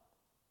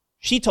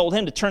 She told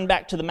him to turn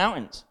back to the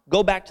mountains,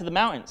 go back to the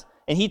mountains.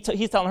 And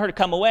he's telling her to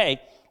come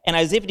away. And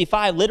Isaiah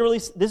 55, literally,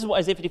 this is what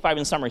Isaiah 55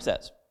 in summary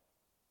says.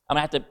 I'm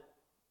going to have to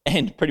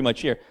end pretty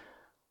much here.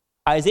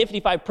 Isaiah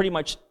 55 pretty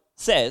much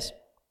says,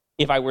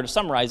 if I were to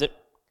summarize it,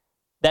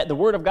 that the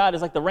word of God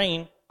is like the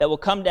rain that will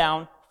come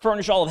down,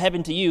 furnish all of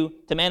heaven to you,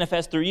 to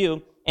manifest through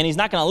you, and he's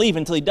not going to leave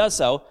until he does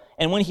so.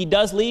 And when he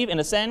does leave and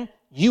ascend,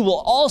 you will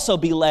also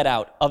be led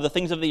out of the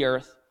things of the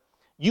earth.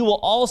 You will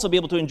also be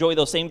able to enjoy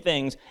those same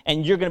things,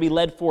 and you're going to be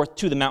led forth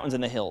to the mountains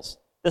and the hills.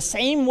 The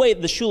same way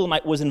the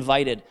Shulamite was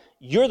invited.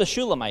 You're the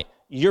Shulamite.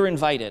 You're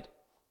invited.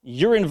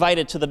 You're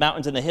invited to the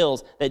mountains and the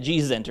hills that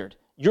Jesus entered.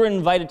 You're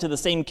invited to the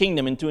same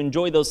kingdom and to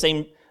enjoy those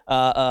same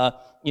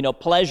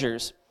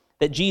pleasures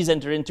that Jesus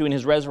entered into in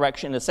his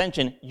resurrection and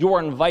ascension. You're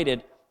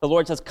invited. The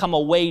Lord says, come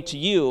away to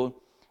you.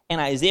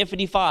 And Isaiah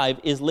 55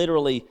 is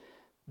literally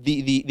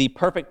the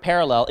perfect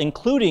parallel,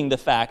 including the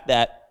fact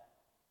that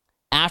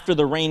after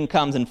the rain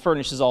comes and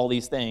furnishes all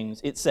these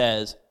things, it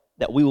says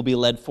that we will be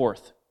led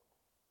forth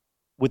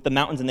with the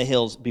mountains and the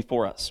hills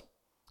before us.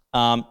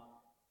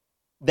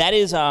 That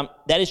is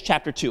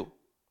chapter 2.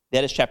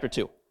 That is chapter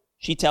 2.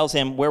 She tells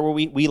him, where were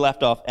we? We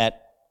left off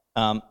at,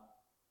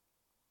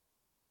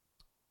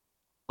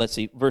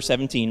 verse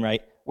 17,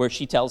 right? Where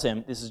she tells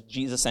him, this is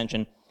Jesus'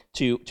 ascension,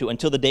 to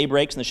until the day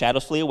breaks and the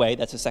shadows flee away,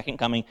 that's his second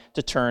coming,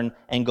 to turn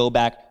and go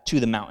back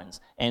to the mountains.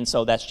 And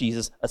so that's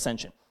Jesus'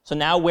 ascension. So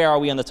now where are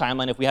we on the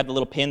timeline? If we have the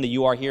little pin, the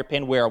you are here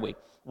pin, where are we?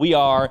 We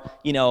are,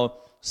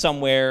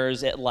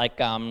 somewheres at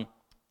like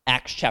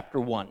Acts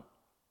chapter 1,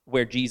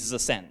 where Jesus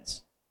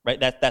ascends. Right?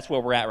 That's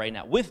where we're at right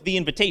now. With the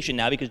invitation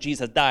now, because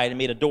Jesus has died and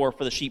made a door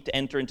for the sheep to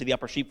enter into the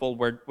upper sheepfold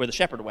where the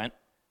shepherd went.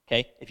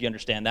 Okay, if you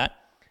understand that.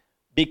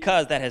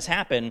 Because that has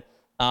happened,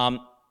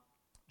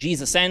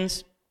 Jesus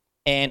ascends,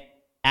 and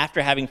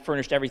after having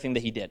furnished everything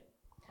that he did.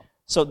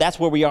 So that's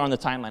where we are on the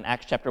timeline,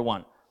 Acts chapter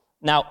 1.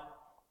 Now,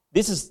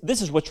 this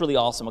is what's really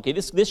awesome, okay?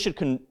 This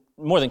should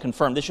more than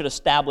confirm. This should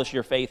establish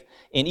your faith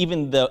in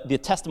even the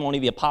testimony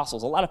of the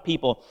apostles. A lot of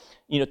people,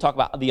 talk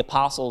about the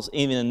apostles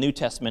even in the New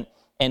Testament,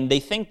 and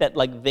they think that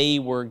like they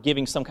were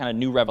giving some kind of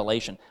new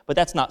revelation. But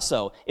that's not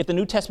so. If the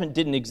New Testament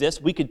didn't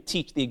exist, we could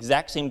teach the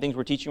exact same things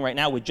we're teaching right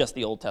now with just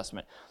the Old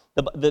Testament.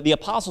 The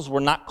apostles were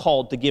not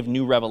called to give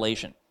new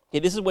revelation. Okay,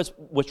 this is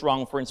what's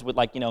wrong, for instance, with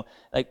like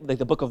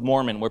the Book of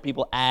Mormon, where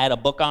people add a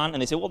book on,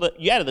 and they say, well,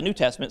 you added the New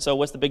Testament, so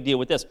what's the big deal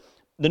with this?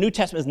 The New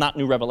Testament is not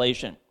new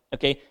revelation,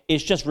 okay?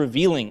 It's just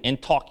revealing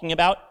and talking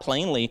about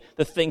plainly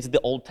the things that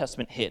the Old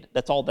Testament hid.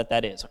 That's all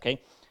that is,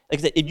 okay? Like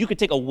I said, if you could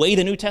take away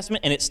the New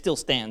Testament, and it still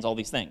stands, all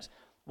these things.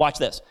 Watch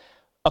this.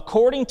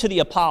 According to the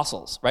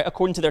apostles, right,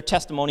 according to their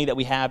testimony that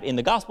we have in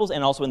the Gospels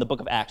and also in the book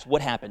of Acts,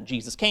 what happened?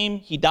 Jesus came,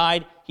 he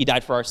died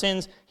for our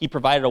sins, he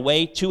provided a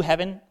way to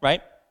heaven,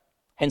 right?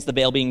 Hence the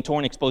veil being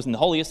torn, exposing the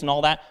holiest and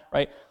all that,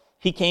 right?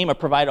 He came and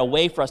provided a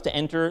way for us to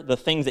enter the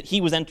things that he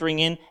was entering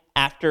in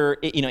after,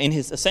 in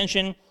his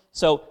ascension.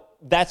 So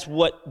that's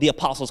what the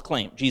apostles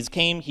claim. Jesus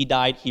came, he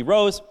died, he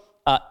rose,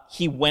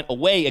 he went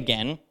away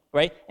again,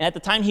 right? And at the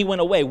time he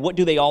went away, what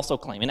do they also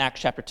claim in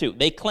Acts chapter 2?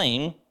 They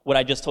claim what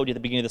I just told you at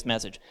the beginning of this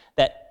message,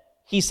 that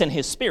he sent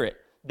his Spirit.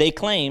 They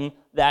claim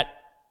that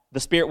the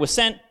Spirit was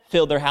sent,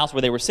 filled their house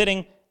where they were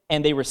sitting,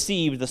 and they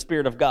received the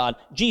Spirit of God.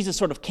 Jesus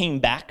sort of came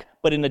back,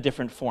 but in a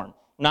different form.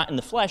 Not in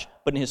the flesh,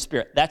 but in his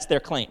Spirit. That's their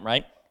claim,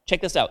 right?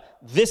 Check this out.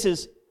 This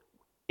is,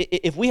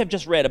 if we have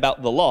just read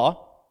about the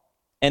law,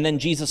 and then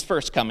Jesus'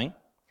 first coming,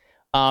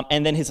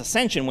 and then his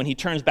ascension when he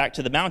turns back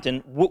to the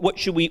mountain, what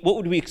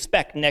would we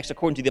expect next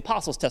according to the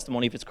apostles'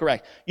 testimony if it's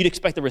correct? You'd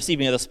expect the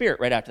receiving of the Spirit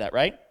right after that,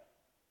 right?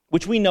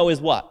 Which we know is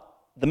what?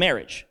 The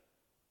marriage,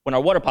 when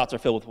our water pots are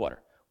filled with water.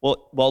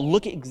 Well,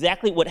 look at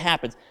exactly what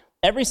happens.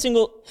 Every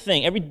single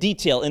thing, every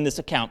detail in this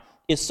account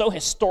is so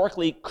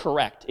historically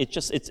correct.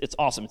 It's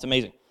awesome. It's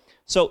amazing.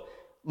 So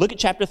look at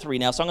chapter 3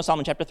 now, Song of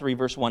Solomon chapter 3,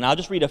 verse 1. I'll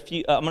just read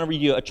I'm going to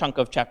read you a chunk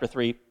of chapter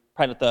 3,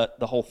 probably not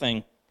the whole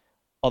thing,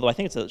 although I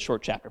think it's a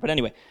short chapter. But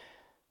anyway,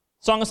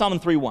 Song of Solomon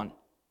 3:1.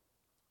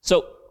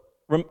 So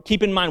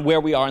keep in mind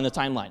where we are in the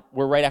timeline.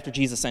 We're right after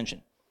Jesus'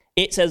 ascension.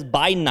 It says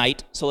by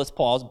night, so let's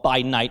pause,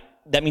 by night.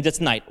 That means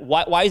it's night.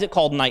 Why is it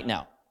called night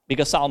now?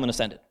 Because Solomon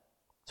ascended.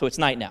 So it's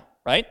night now.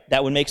 right?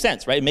 That would make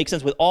sense, right? It makes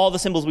sense with all the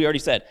symbols we already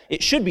said.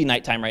 It should be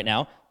nighttime right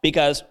now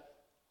because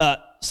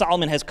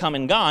Solomon has come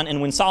and gone,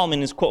 and when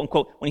Solomon is, quote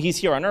unquote, when he's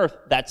here on earth,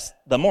 that's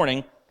the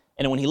morning,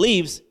 and when he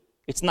leaves,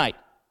 it's night.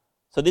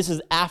 So this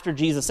is after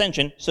Jesus'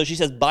 ascension. So she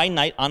says, by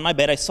night on my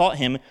bed I sought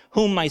him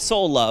whom my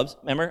soul loves.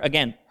 Remember,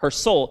 again, her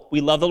soul.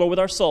 We love the Lord with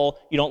our soul.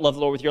 You don't love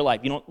the Lord with your life.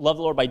 You don't love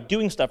the Lord by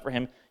doing stuff for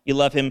him. You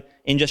love him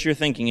in just your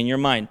thinking, in your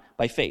mind,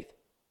 by faith.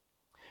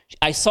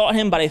 I sought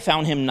him, but I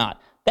found him not.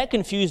 That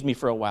confused me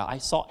for a while. I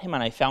sought him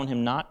and I found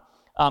him not.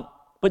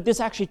 But this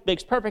actually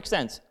makes perfect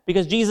sense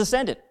because Jesus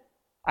ascended.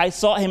 I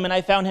sought him and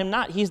I found him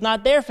not. He's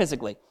not there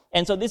physically.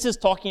 And so this is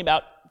talking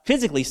about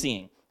physically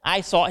seeing.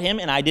 I sought him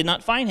and I did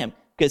not find him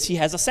because he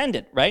has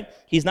ascended, right?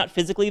 He's not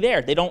physically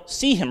there. They don't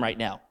see him right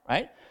now,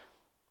 right?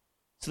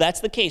 So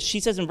that's the case. She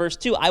says in verse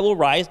 2, I will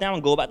rise now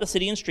and go about the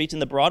city and streets in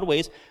the broad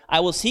ways. I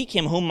will seek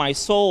him whom my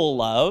soul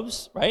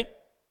loves, right?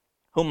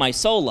 Whom my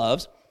soul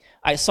loves.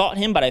 I sought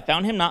him, but I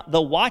found him not.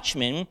 The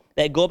watchmen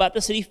that go about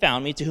the city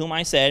found me, to whom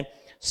I said,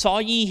 saw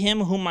ye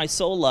him whom my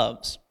soul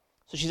loves?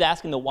 So she's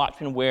asking the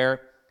watchman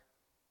where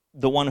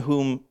the one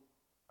whom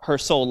her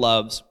soul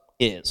loves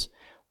is.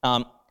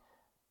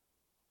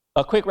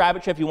 A quick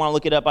rabbit trail, if you want to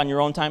look it up on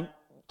your own time,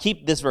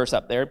 keep this verse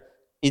up there.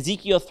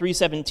 Ezekiel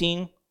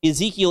 3:17.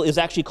 Ezekiel is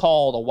actually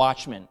called a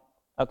watchman.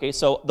 Okay,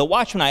 so the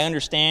watchman, I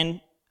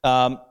understand,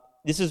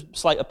 this is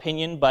slight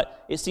opinion,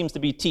 but it seems to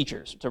be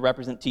teachers, to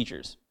represent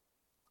teachers.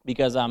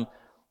 Because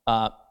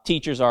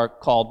teachers are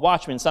called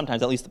watchmen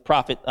sometimes, at least the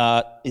prophet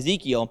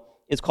Ezekiel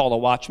is called a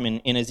watchman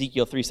in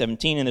Ezekiel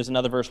 3:17, and there's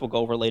another verse we'll go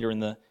over later in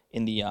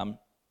the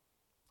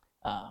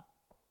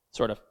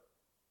sort of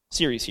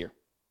series here.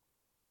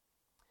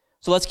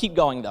 So let's keep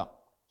going, though.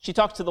 She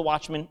talks to the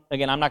watchman.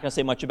 Again, I'm not going to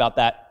say much about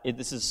that.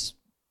 This is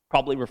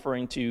probably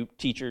referring to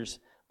teachers,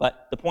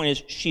 but the point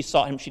is she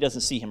sought him. She doesn't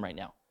see him right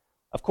now.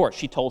 Of course,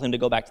 she told him to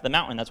go back to the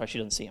mountain. That's why she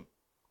doesn't see him.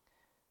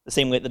 The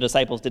same way the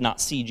disciples did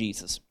not see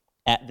Jesus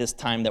at this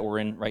time that we're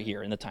in right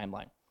here in the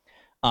timeline.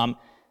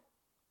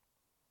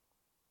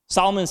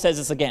 Solomon says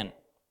this again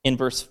in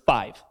verse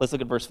 5. Let's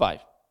look at verse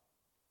 5.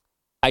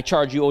 I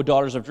charge you, O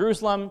daughters of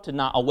Jerusalem, to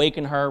not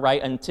awaken her,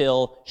 right,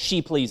 until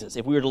she pleases.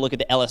 If we were to look at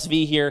the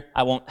LSV here,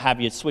 I won't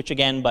have you switch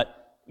again,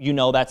 but you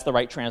know that's the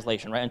right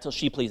translation, right, until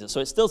she pleases. So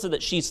it still says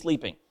that she's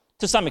sleeping,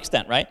 to some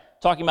extent, right?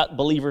 Talking about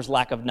believers'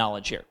 lack of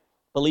knowledge here.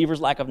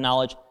 Believers' lack of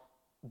knowledge,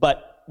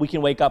 but we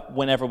can wake up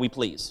whenever we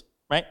please,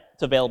 right?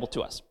 It's available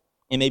to us.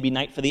 It may be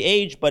night for the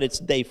age, but it's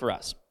day for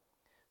us.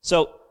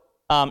 So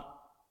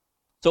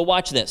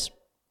watch this.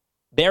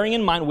 Bearing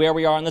in mind where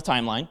we are on the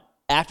timeline,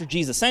 after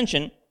Jesus'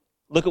 ascension,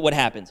 look at what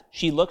happens.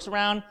 She looks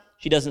around.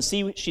 She doesn't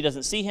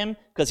see him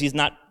because he's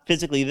not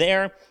physically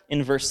there.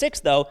 In verse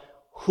 6, though,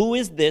 who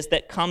is this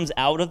that comes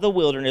out of the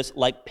wilderness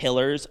like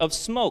pillars of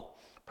smoke,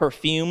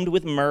 perfumed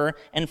with myrrh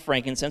and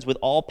frankincense, with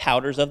all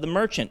powders of the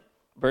merchant?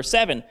 Verse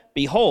 7,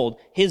 behold,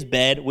 his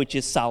bed, which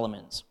is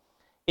Solomon's.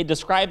 It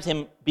describes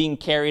him being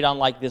carried on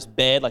like this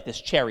bed, like this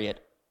chariot.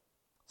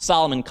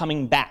 Solomon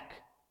coming back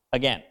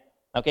again.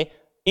 Okay?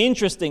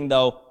 Interesting,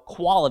 though,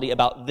 quality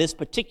about this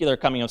particular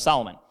coming of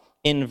Solomon.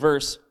 In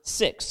verse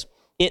 6,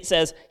 it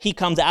says, he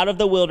comes out of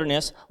the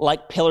wilderness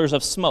like pillars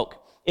of smoke.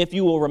 If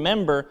you will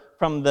remember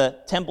from the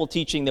temple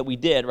teaching that we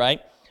did, right,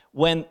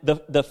 when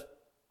let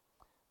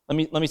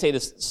me say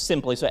this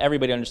simply so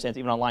everybody understands,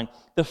 even online.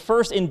 The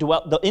first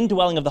the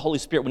indwelling of the Holy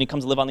Spirit when he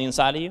comes to live on the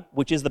inside of you,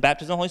 which is the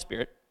baptism of the Holy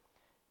Spirit.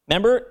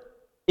 Remember,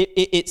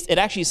 it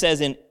actually says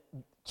in,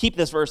 keep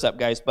this verse up,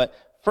 guys, but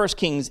 1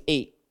 Kings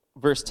 8,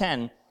 verse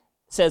 10,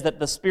 says that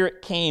the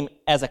Spirit came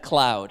as a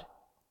cloud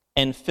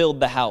and filled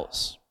the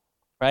house.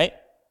 Right?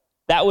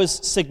 That was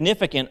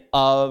significant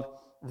of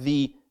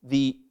the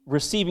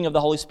receiving of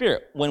the Holy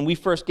Spirit. When we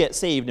first get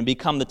saved and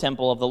become the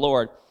temple of the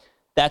Lord,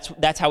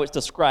 that's how it's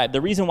described.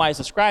 The reason why it's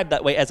described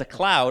that way as a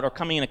cloud or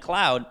coming in a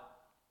cloud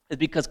is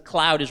because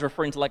cloud is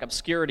referring to like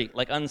obscurity,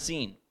 like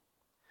unseen.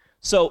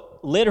 So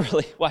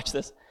literally, watch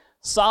this.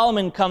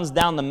 Solomon comes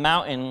down the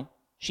mountain.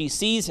 She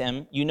sees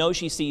him. You know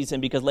she sees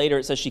him because later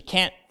it says she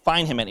can't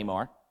find him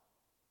anymore,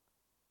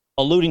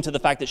 alluding to the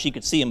fact that she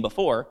could see him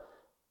before,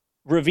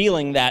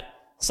 revealing that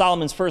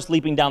Solomon's first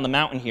leaping down the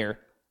mountain here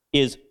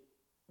is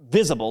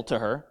visible to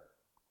her.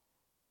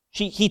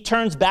 He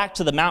turns back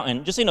to the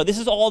mountain. Just so you know, this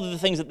is all of the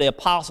things that the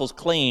apostles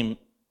claim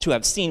to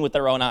have seen with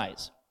their own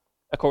eyes,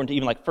 according to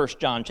even like 1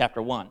 John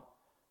chapter 1.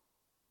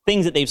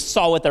 Things that they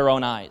saw with their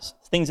own eyes,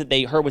 things that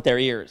they heard with their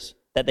ears,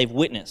 that they've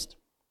witnessed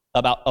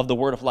of the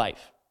word of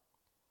life.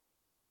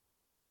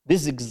 This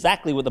is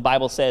exactly what the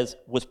Bible says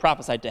was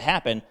prophesied to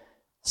happen.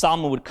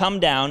 Solomon would come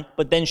down,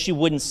 but then she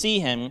wouldn't see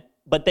him.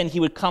 But then he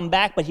would come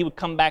back, but he would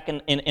come back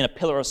in a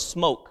pillar of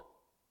smoke.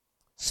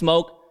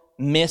 Smoke,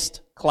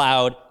 mist,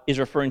 cloud is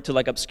referring to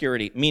like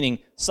obscurity, meaning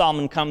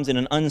Solomon comes in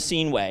an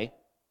unseen way.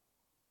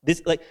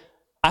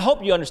 I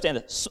hope you understand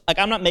this. Like,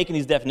 I'm not making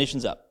these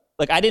definitions up.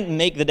 Like, I didn't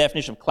make the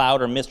definition of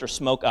cloud or mist or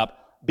smoke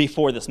up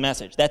before this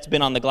message. That's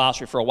been on the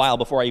glossary for a while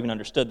before I even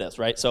understood this,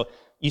 right? So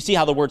you see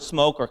how the word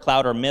smoke or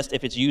cloud or mist,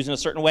 if it's used in a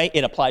certain way,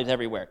 it applies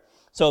everywhere.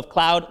 So if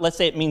cloud, let's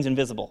say it means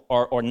invisible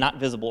or not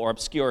visible or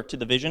obscure to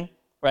the vision,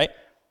 right?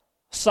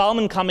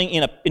 Solomon coming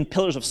in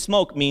pillars of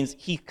smoke means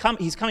he's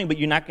coming, but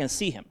you're not going to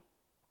see him.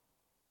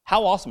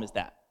 How awesome is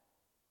that?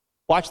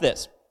 Watch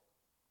this.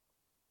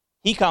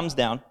 He comes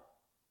down.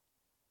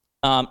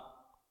 But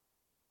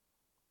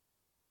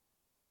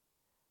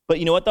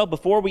you know what, though?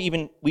 Before we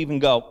even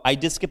go, I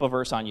did skip a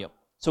verse on you.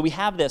 So we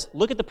have this.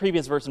 Look at the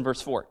previous verse in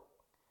verse 4.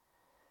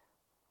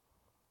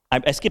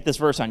 I skipped this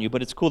verse on you,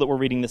 but it's cool that we're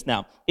reading this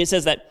now. It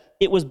says that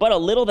it was but a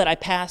little that I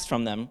passed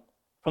from them,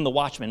 from the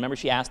watchman. Remember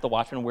she asked the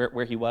watchman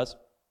where he was?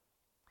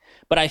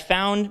 But I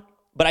found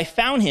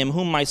him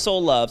whom my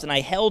soul loves, and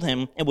I held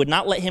him and would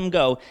not let him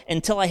go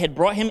until I had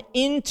brought him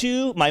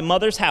into my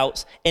mother's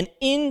house and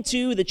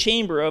into the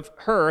chamber of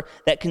her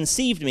that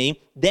conceived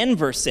me. Then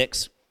verse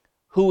 6,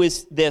 who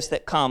is this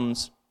that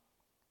comes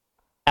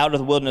out of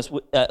the wilderness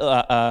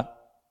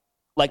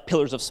like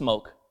pillars of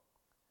smoke?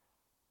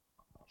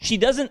 She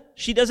doesn't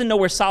know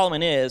where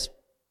Solomon is,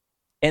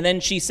 and then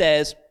she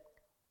says,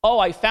 oh,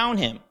 I found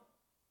him.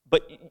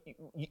 But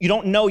you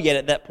don't know yet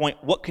at that point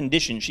what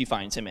condition she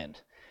finds him in.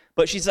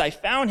 But she says, I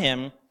found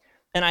him,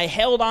 and I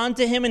held on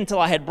to him until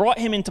I had brought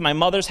him into my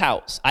mother's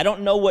house. I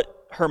don't know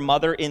what her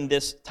mother in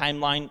this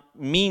timeline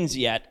means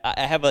yet.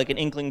 I have like an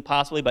inkling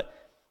possibly, but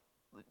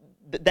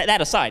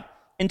that aside.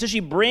 Until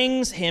she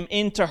brings him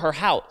into her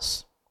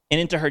house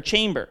and into her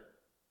chamber,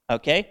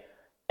 okay?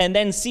 And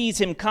then sees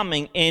him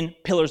coming in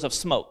pillars of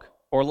smoke,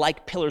 or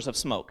like pillars of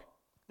smoke.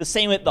 The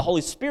same that the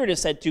Holy Spirit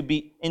is said to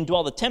be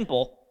indwell the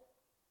temple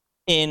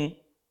in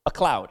a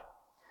cloud.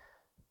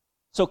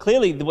 So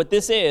clearly what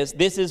this is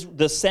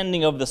the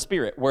sending of the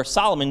Spirit, where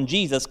Solomon,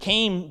 Jesus,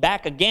 came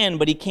back again,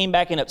 but he came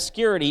back in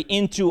obscurity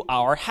into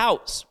our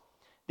house.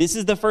 This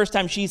is the first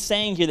time she's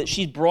saying here that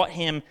she's brought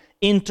him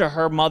into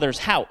her mother's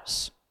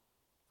house,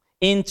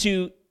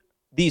 into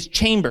these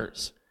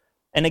chambers.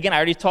 And again, I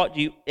already taught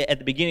you at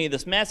the beginning of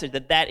this message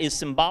that is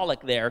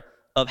symbolic there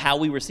of how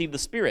we receive the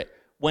Spirit.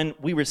 When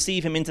we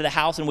receive him into the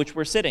house in which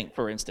we're sitting,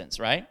 for instance,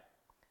 right?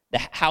 The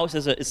house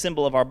is a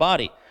symbol of our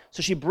body.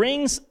 So she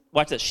brings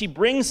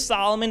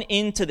Solomon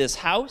into this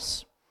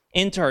house,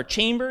 into her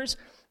chambers,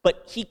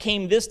 but he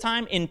came this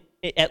time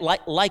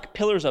like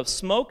pillars of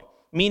smoke,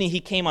 meaning he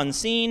came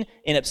unseen,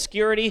 in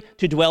obscurity,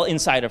 to dwell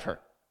inside of her.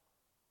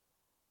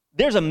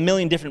 There's a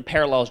million different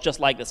parallels just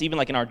like this. Even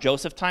like in our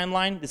Joseph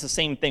timeline, it's the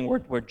same thing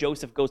where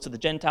Joseph goes to the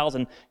Gentiles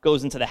and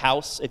goes into the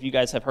house, if you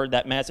guys have heard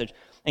that message,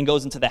 and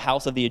goes into the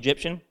house of the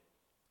Egyptian.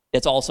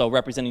 It's also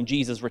representing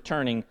Jesus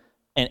returning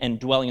and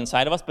dwelling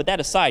inside of us. But that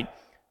aside,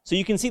 so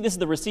you can see this is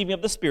the receiving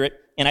of the Spirit,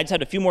 and I just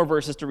had a few more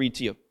verses to read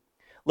to you.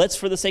 Let's,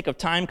 for the sake of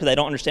time, because I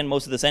don't understand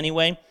most of this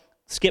anyway,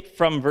 skip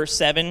from verse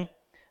 7.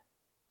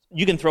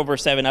 You can throw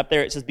verse 7 up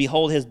there. It says,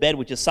 behold, his bed,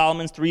 which is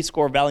Solomon's,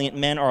 80 valiant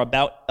men are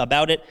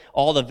about it,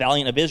 all the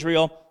valiant of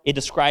Israel. It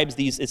describes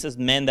it says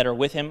men that are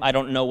with him. I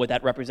don't know what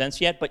that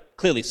represents yet, but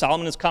clearly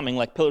Solomon is coming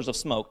like pillars of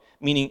smoke,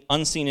 meaning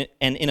unseen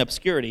and in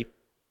obscurity.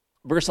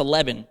 Verse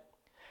 11,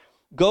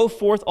 go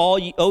forth, all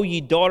ye, O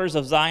ye daughters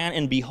of Zion,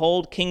 and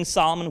behold King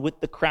Solomon with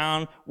the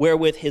crown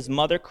wherewith his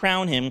mother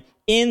crowned him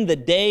in the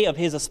day of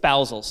his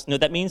espousals. You know,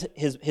 that means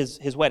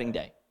his wedding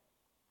day.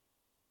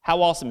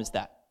 How awesome is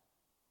that?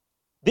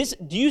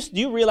 Do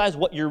you realize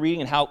what you're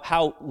reading and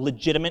how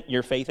legitimate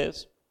your faith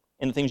is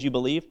in the things you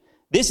believe?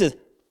 This is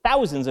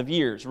thousands of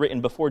years written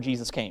before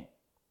Jesus came.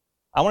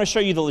 I want to show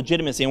you the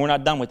legitimacy, and we're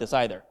not done with this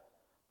either.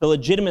 The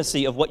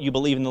legitimacy of what you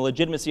believe and the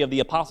legitimacy of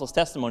the apostles'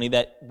 testimony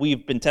that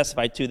we've been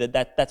testified to,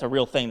 that's a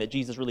real thing, that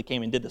Jesus really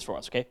came and did this for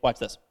us, okay? Watch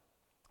this.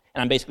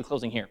 And I'm basically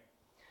closing here.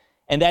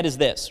 And that is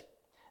this,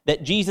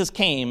 that Jesus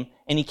came,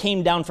 and he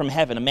came down from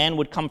heaven. A man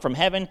would come from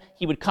heaven.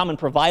 He would come and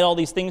provide all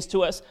these things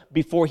to us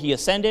before he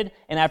ascended.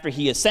 And after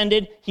he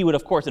ascended, he would,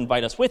 of course,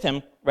 invite us with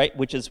him, right?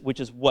 Which is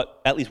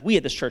what at least we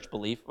at this church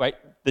believe, right?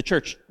 The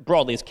church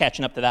broadly is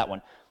catching up to that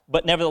one.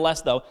 But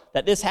nevertheless, though,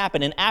 that this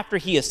happened, and after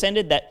he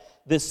ascended, that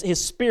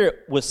his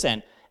Spirit was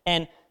sent.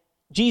 And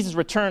Jesus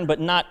returned, but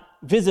not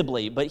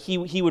visibly, but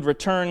he would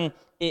return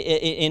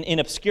in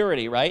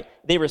obscurity, right?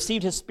 They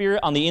received his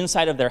Spirit on the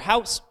inside of their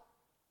house,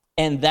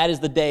 and that is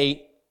the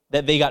day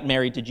that they got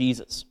married to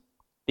Jesus,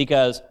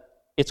 because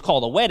it's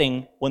called a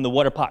wedding when the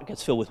water pot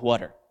gets filled with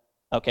water,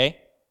 okay?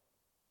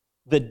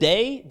 The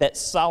day that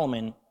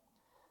Solomon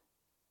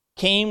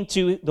came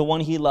to the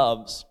one he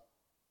loves,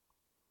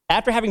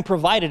 after having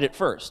provided it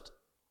first,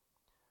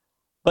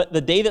 but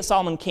the day that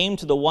Solomon came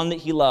to the one that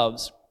he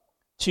loves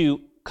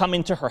to come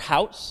into her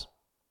house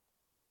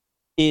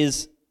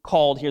is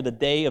called here the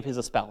day of his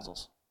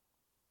espousals,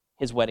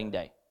 his wedding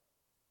day.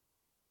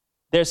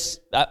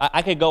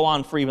 I could go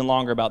on for even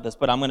longer about this,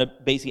 but I'm going to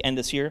basically end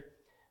this here.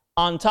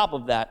 On top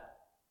of that,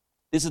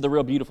 this is the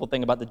real beautiful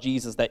thing about the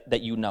Jesus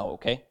that you know,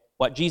 okay?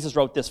 What Jesus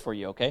wrote this for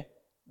you, okay?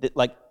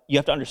 Like, you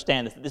have to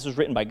understand this, that this was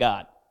written by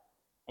God.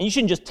 And you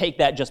shouldn't just take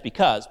that just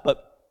because,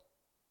 but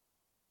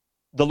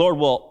the Lord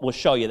will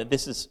show you that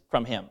this is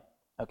from him,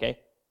 okay?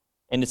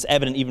 And it's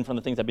evident even from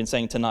the things I've been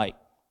saying tonight,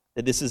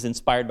 that this is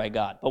inspired by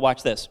God. But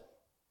watch this.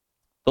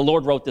 The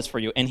Lord wrote this for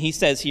you. And he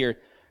says here,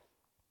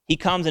 he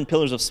comes in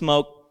pillars of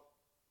smoke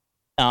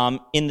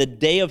in the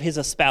day of his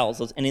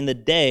espousals and in the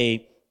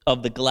day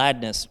of the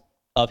gladness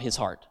of his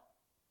heart.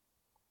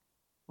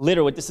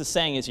 literally what this is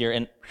saying is here,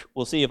 and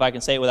we'll see if I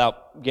can say it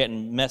without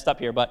getting messed up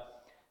here, but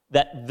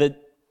that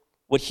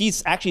what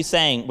he's actually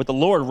saying, what the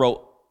Lord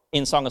wrote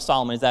in Song of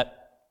Solomon, is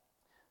that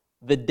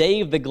the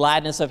day of the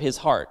gladness of his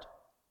heart,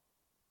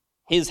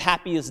 his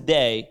happiest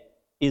day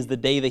is the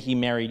day that he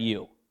married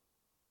you.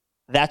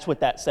 That's what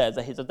that says.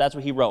 That's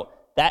what he wrote.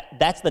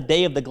 That's the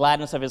day of the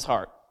gladness of his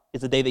heart,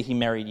 is the day that he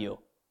married you.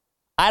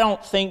 I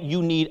don't think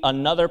you need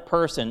another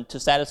person to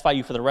satisfy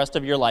you for the rest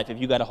of your life if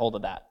you got a hold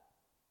of that.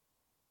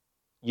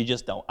 You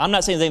just don't. I'm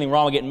not saying there's anything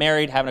wrong with getting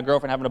married, having a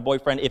girlfriend, having a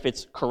boyfriend, if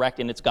it's correct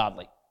and it's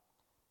godly.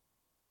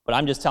 But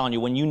I'm just telling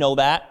you, when you know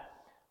that,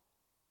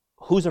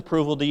 whose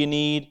approval do you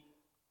need?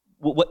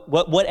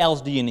 What else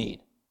do you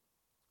need?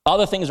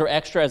 Other things are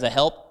extra as a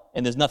help,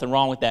 and there's nothing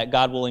wrong with that.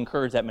 God will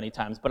encourage that many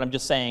times. But I'm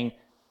just saying,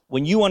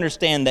 when you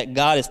understand that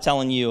God is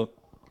telling you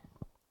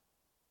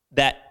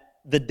that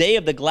the day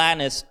of the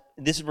gladness,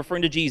 this is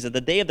referring to Jesus,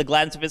 the day of the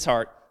gladness of his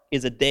heart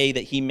is a day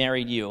that he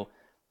married you.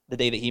 The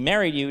day that he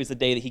married you is the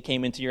day that he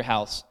came into your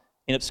house.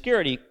 In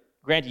obscurity,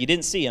 granted, you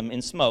didn't see him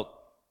in smoke,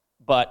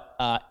 but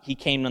he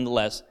came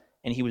nonetheless,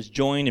 and he was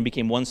joined and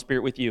became one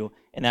spirit with you,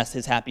 and that's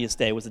his happiest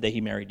day, was the day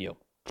he married you.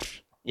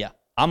 Yeah,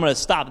 I'm going to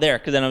stop there,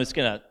 because then I'm just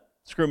going to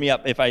screw me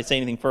up if I say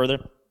anything further.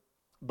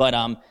 But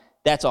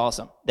that's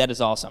awesome. That is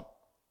awesome.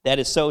 That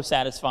is so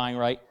satisfying,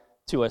 right,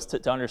 to us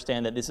to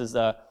understand that this is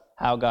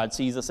how God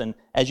sees us. And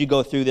as you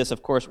go through this,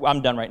 of course,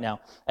 I'm done right now.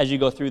 As you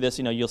go through this,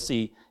 you'll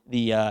see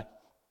this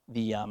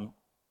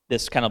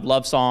kind of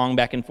love song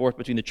back and forth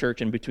between the church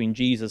and between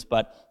Jesus.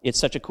 But it's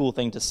such a cool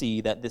thing to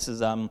see that this is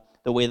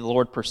the way the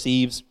Lord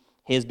perceives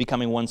his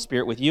becoming one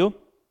spirit with you.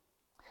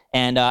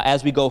 And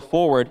as we go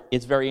forward,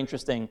 it's very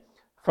interesting.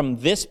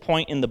 From this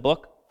point in the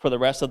book, for the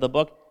rest of the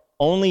book,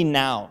 only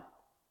now,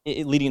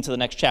 leading into the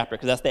next chapter,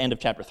 because that's the end of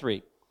chapter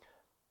 3,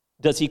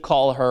 does he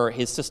call her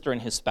his sister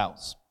and his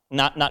spouse.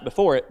 Not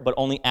before it, but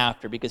only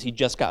after, because he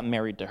just got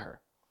married to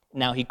her.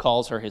 Now he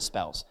calls her his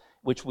spouse,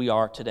 which we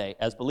are today.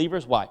 As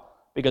believers, why?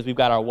 Because we've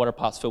got our water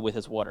pots filled with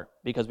his water,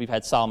 because we've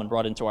had Solomon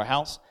brought into our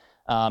house.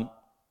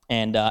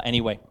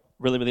 Anyway,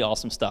 really, really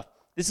awesome stuff.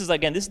 This is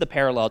the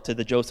parallel to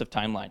the Joseph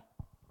timeline.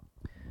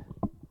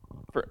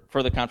 For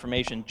further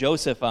confirmation,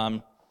 Joseph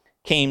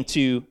came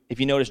to, if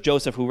you notice,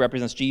 Joseph, who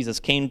represents Jesus,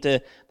 came to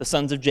the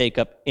sons of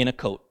Jacob in a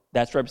coat.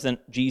 That's represent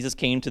Jesus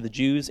came to the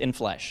Jews in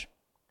flesh.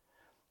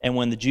 And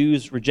when the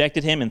Jews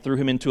rejected him and threw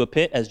him into a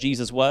pit, as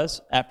Jesus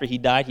was, after he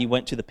died, he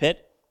went to the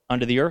pit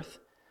under the earth.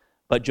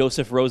 But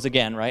Joseph rose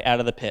again, right, out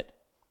of the pit.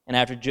 And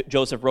after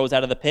Joseph rose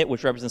out of the pit,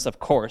 which represents, of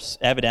course,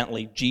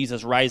 evidently,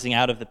 Jesus rising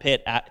out of the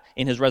pit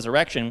in his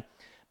resurrection,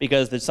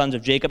 because the sons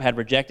of Jacob had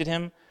rejected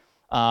him,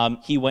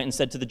 he went and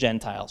said to the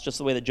Gentiles, just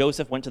the way that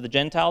Joseph went to the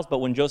Gentiles. But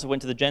when Joseph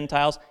went to the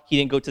Gentiles, he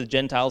didn't go to the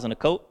Gentiles in a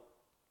coat.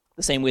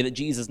 The same way that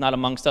Jesus is not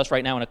amongst us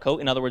right now in a coat,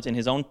 in other words, in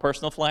his own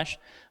personal flesh,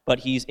 but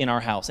he's in our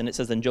house. And it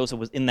says then Joseph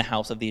was in the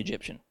house of the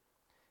Egyptian.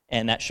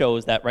 And that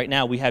shows that right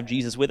now we have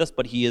Jesus with us,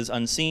 but he is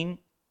unseen,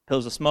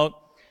 pillars of smoke.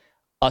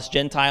 Us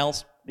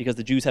Gentiles, because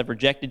the Jews have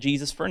rejected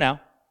Jesus for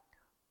now,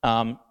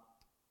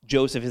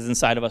 Joseph is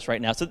inside of us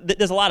right now. So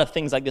there's a lot of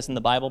things like this in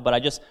the Bible, but I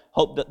just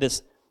hope that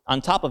this,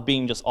 on top of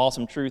being just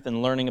awesome truth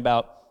and learning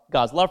about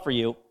God's love for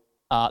you,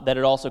 that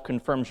it also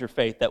confirms your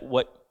faith, that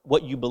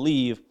what you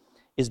believe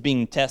is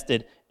being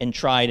tested and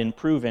tried and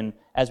proven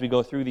as we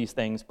go through these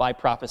things by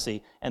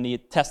prophecy. And the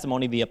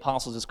testimony of the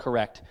apostles is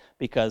correct,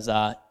 because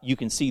you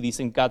can see these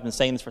things. God's been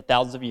saying this for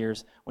thousands of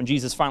years. When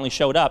Jesus finally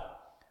showed up,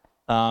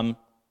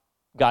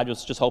 God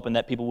was just hoping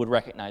that people would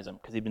recognize him,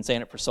 because he'd been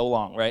saying it for so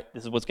long, right?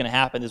 This is what's going to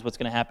happen, this is what's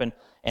going to happen,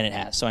 and it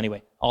has. So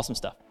anyway, awesome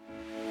stuff.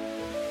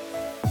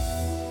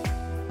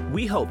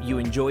 We hope you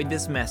enjoyed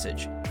this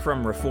message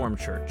from Reformed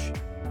Church.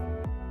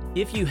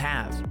 If you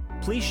have,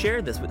 please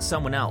share this with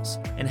someone else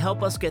and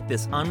help us get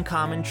this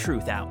uncommon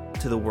truth out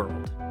to the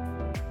world.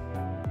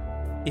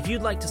 If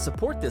you'd like to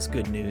support this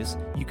good news,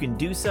 you can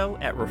do so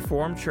at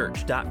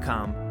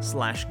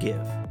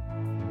reformedchurch.com/give.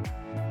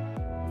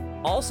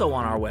 Also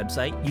on our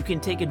website, you can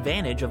take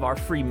advantage of our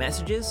free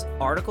messages,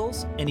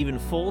 articles, and even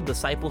full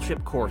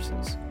discipleship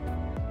courses.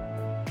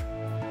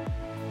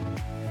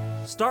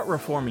 Start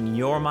reforming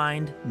your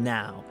mind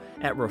now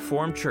at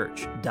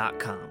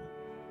reformedchurch.com.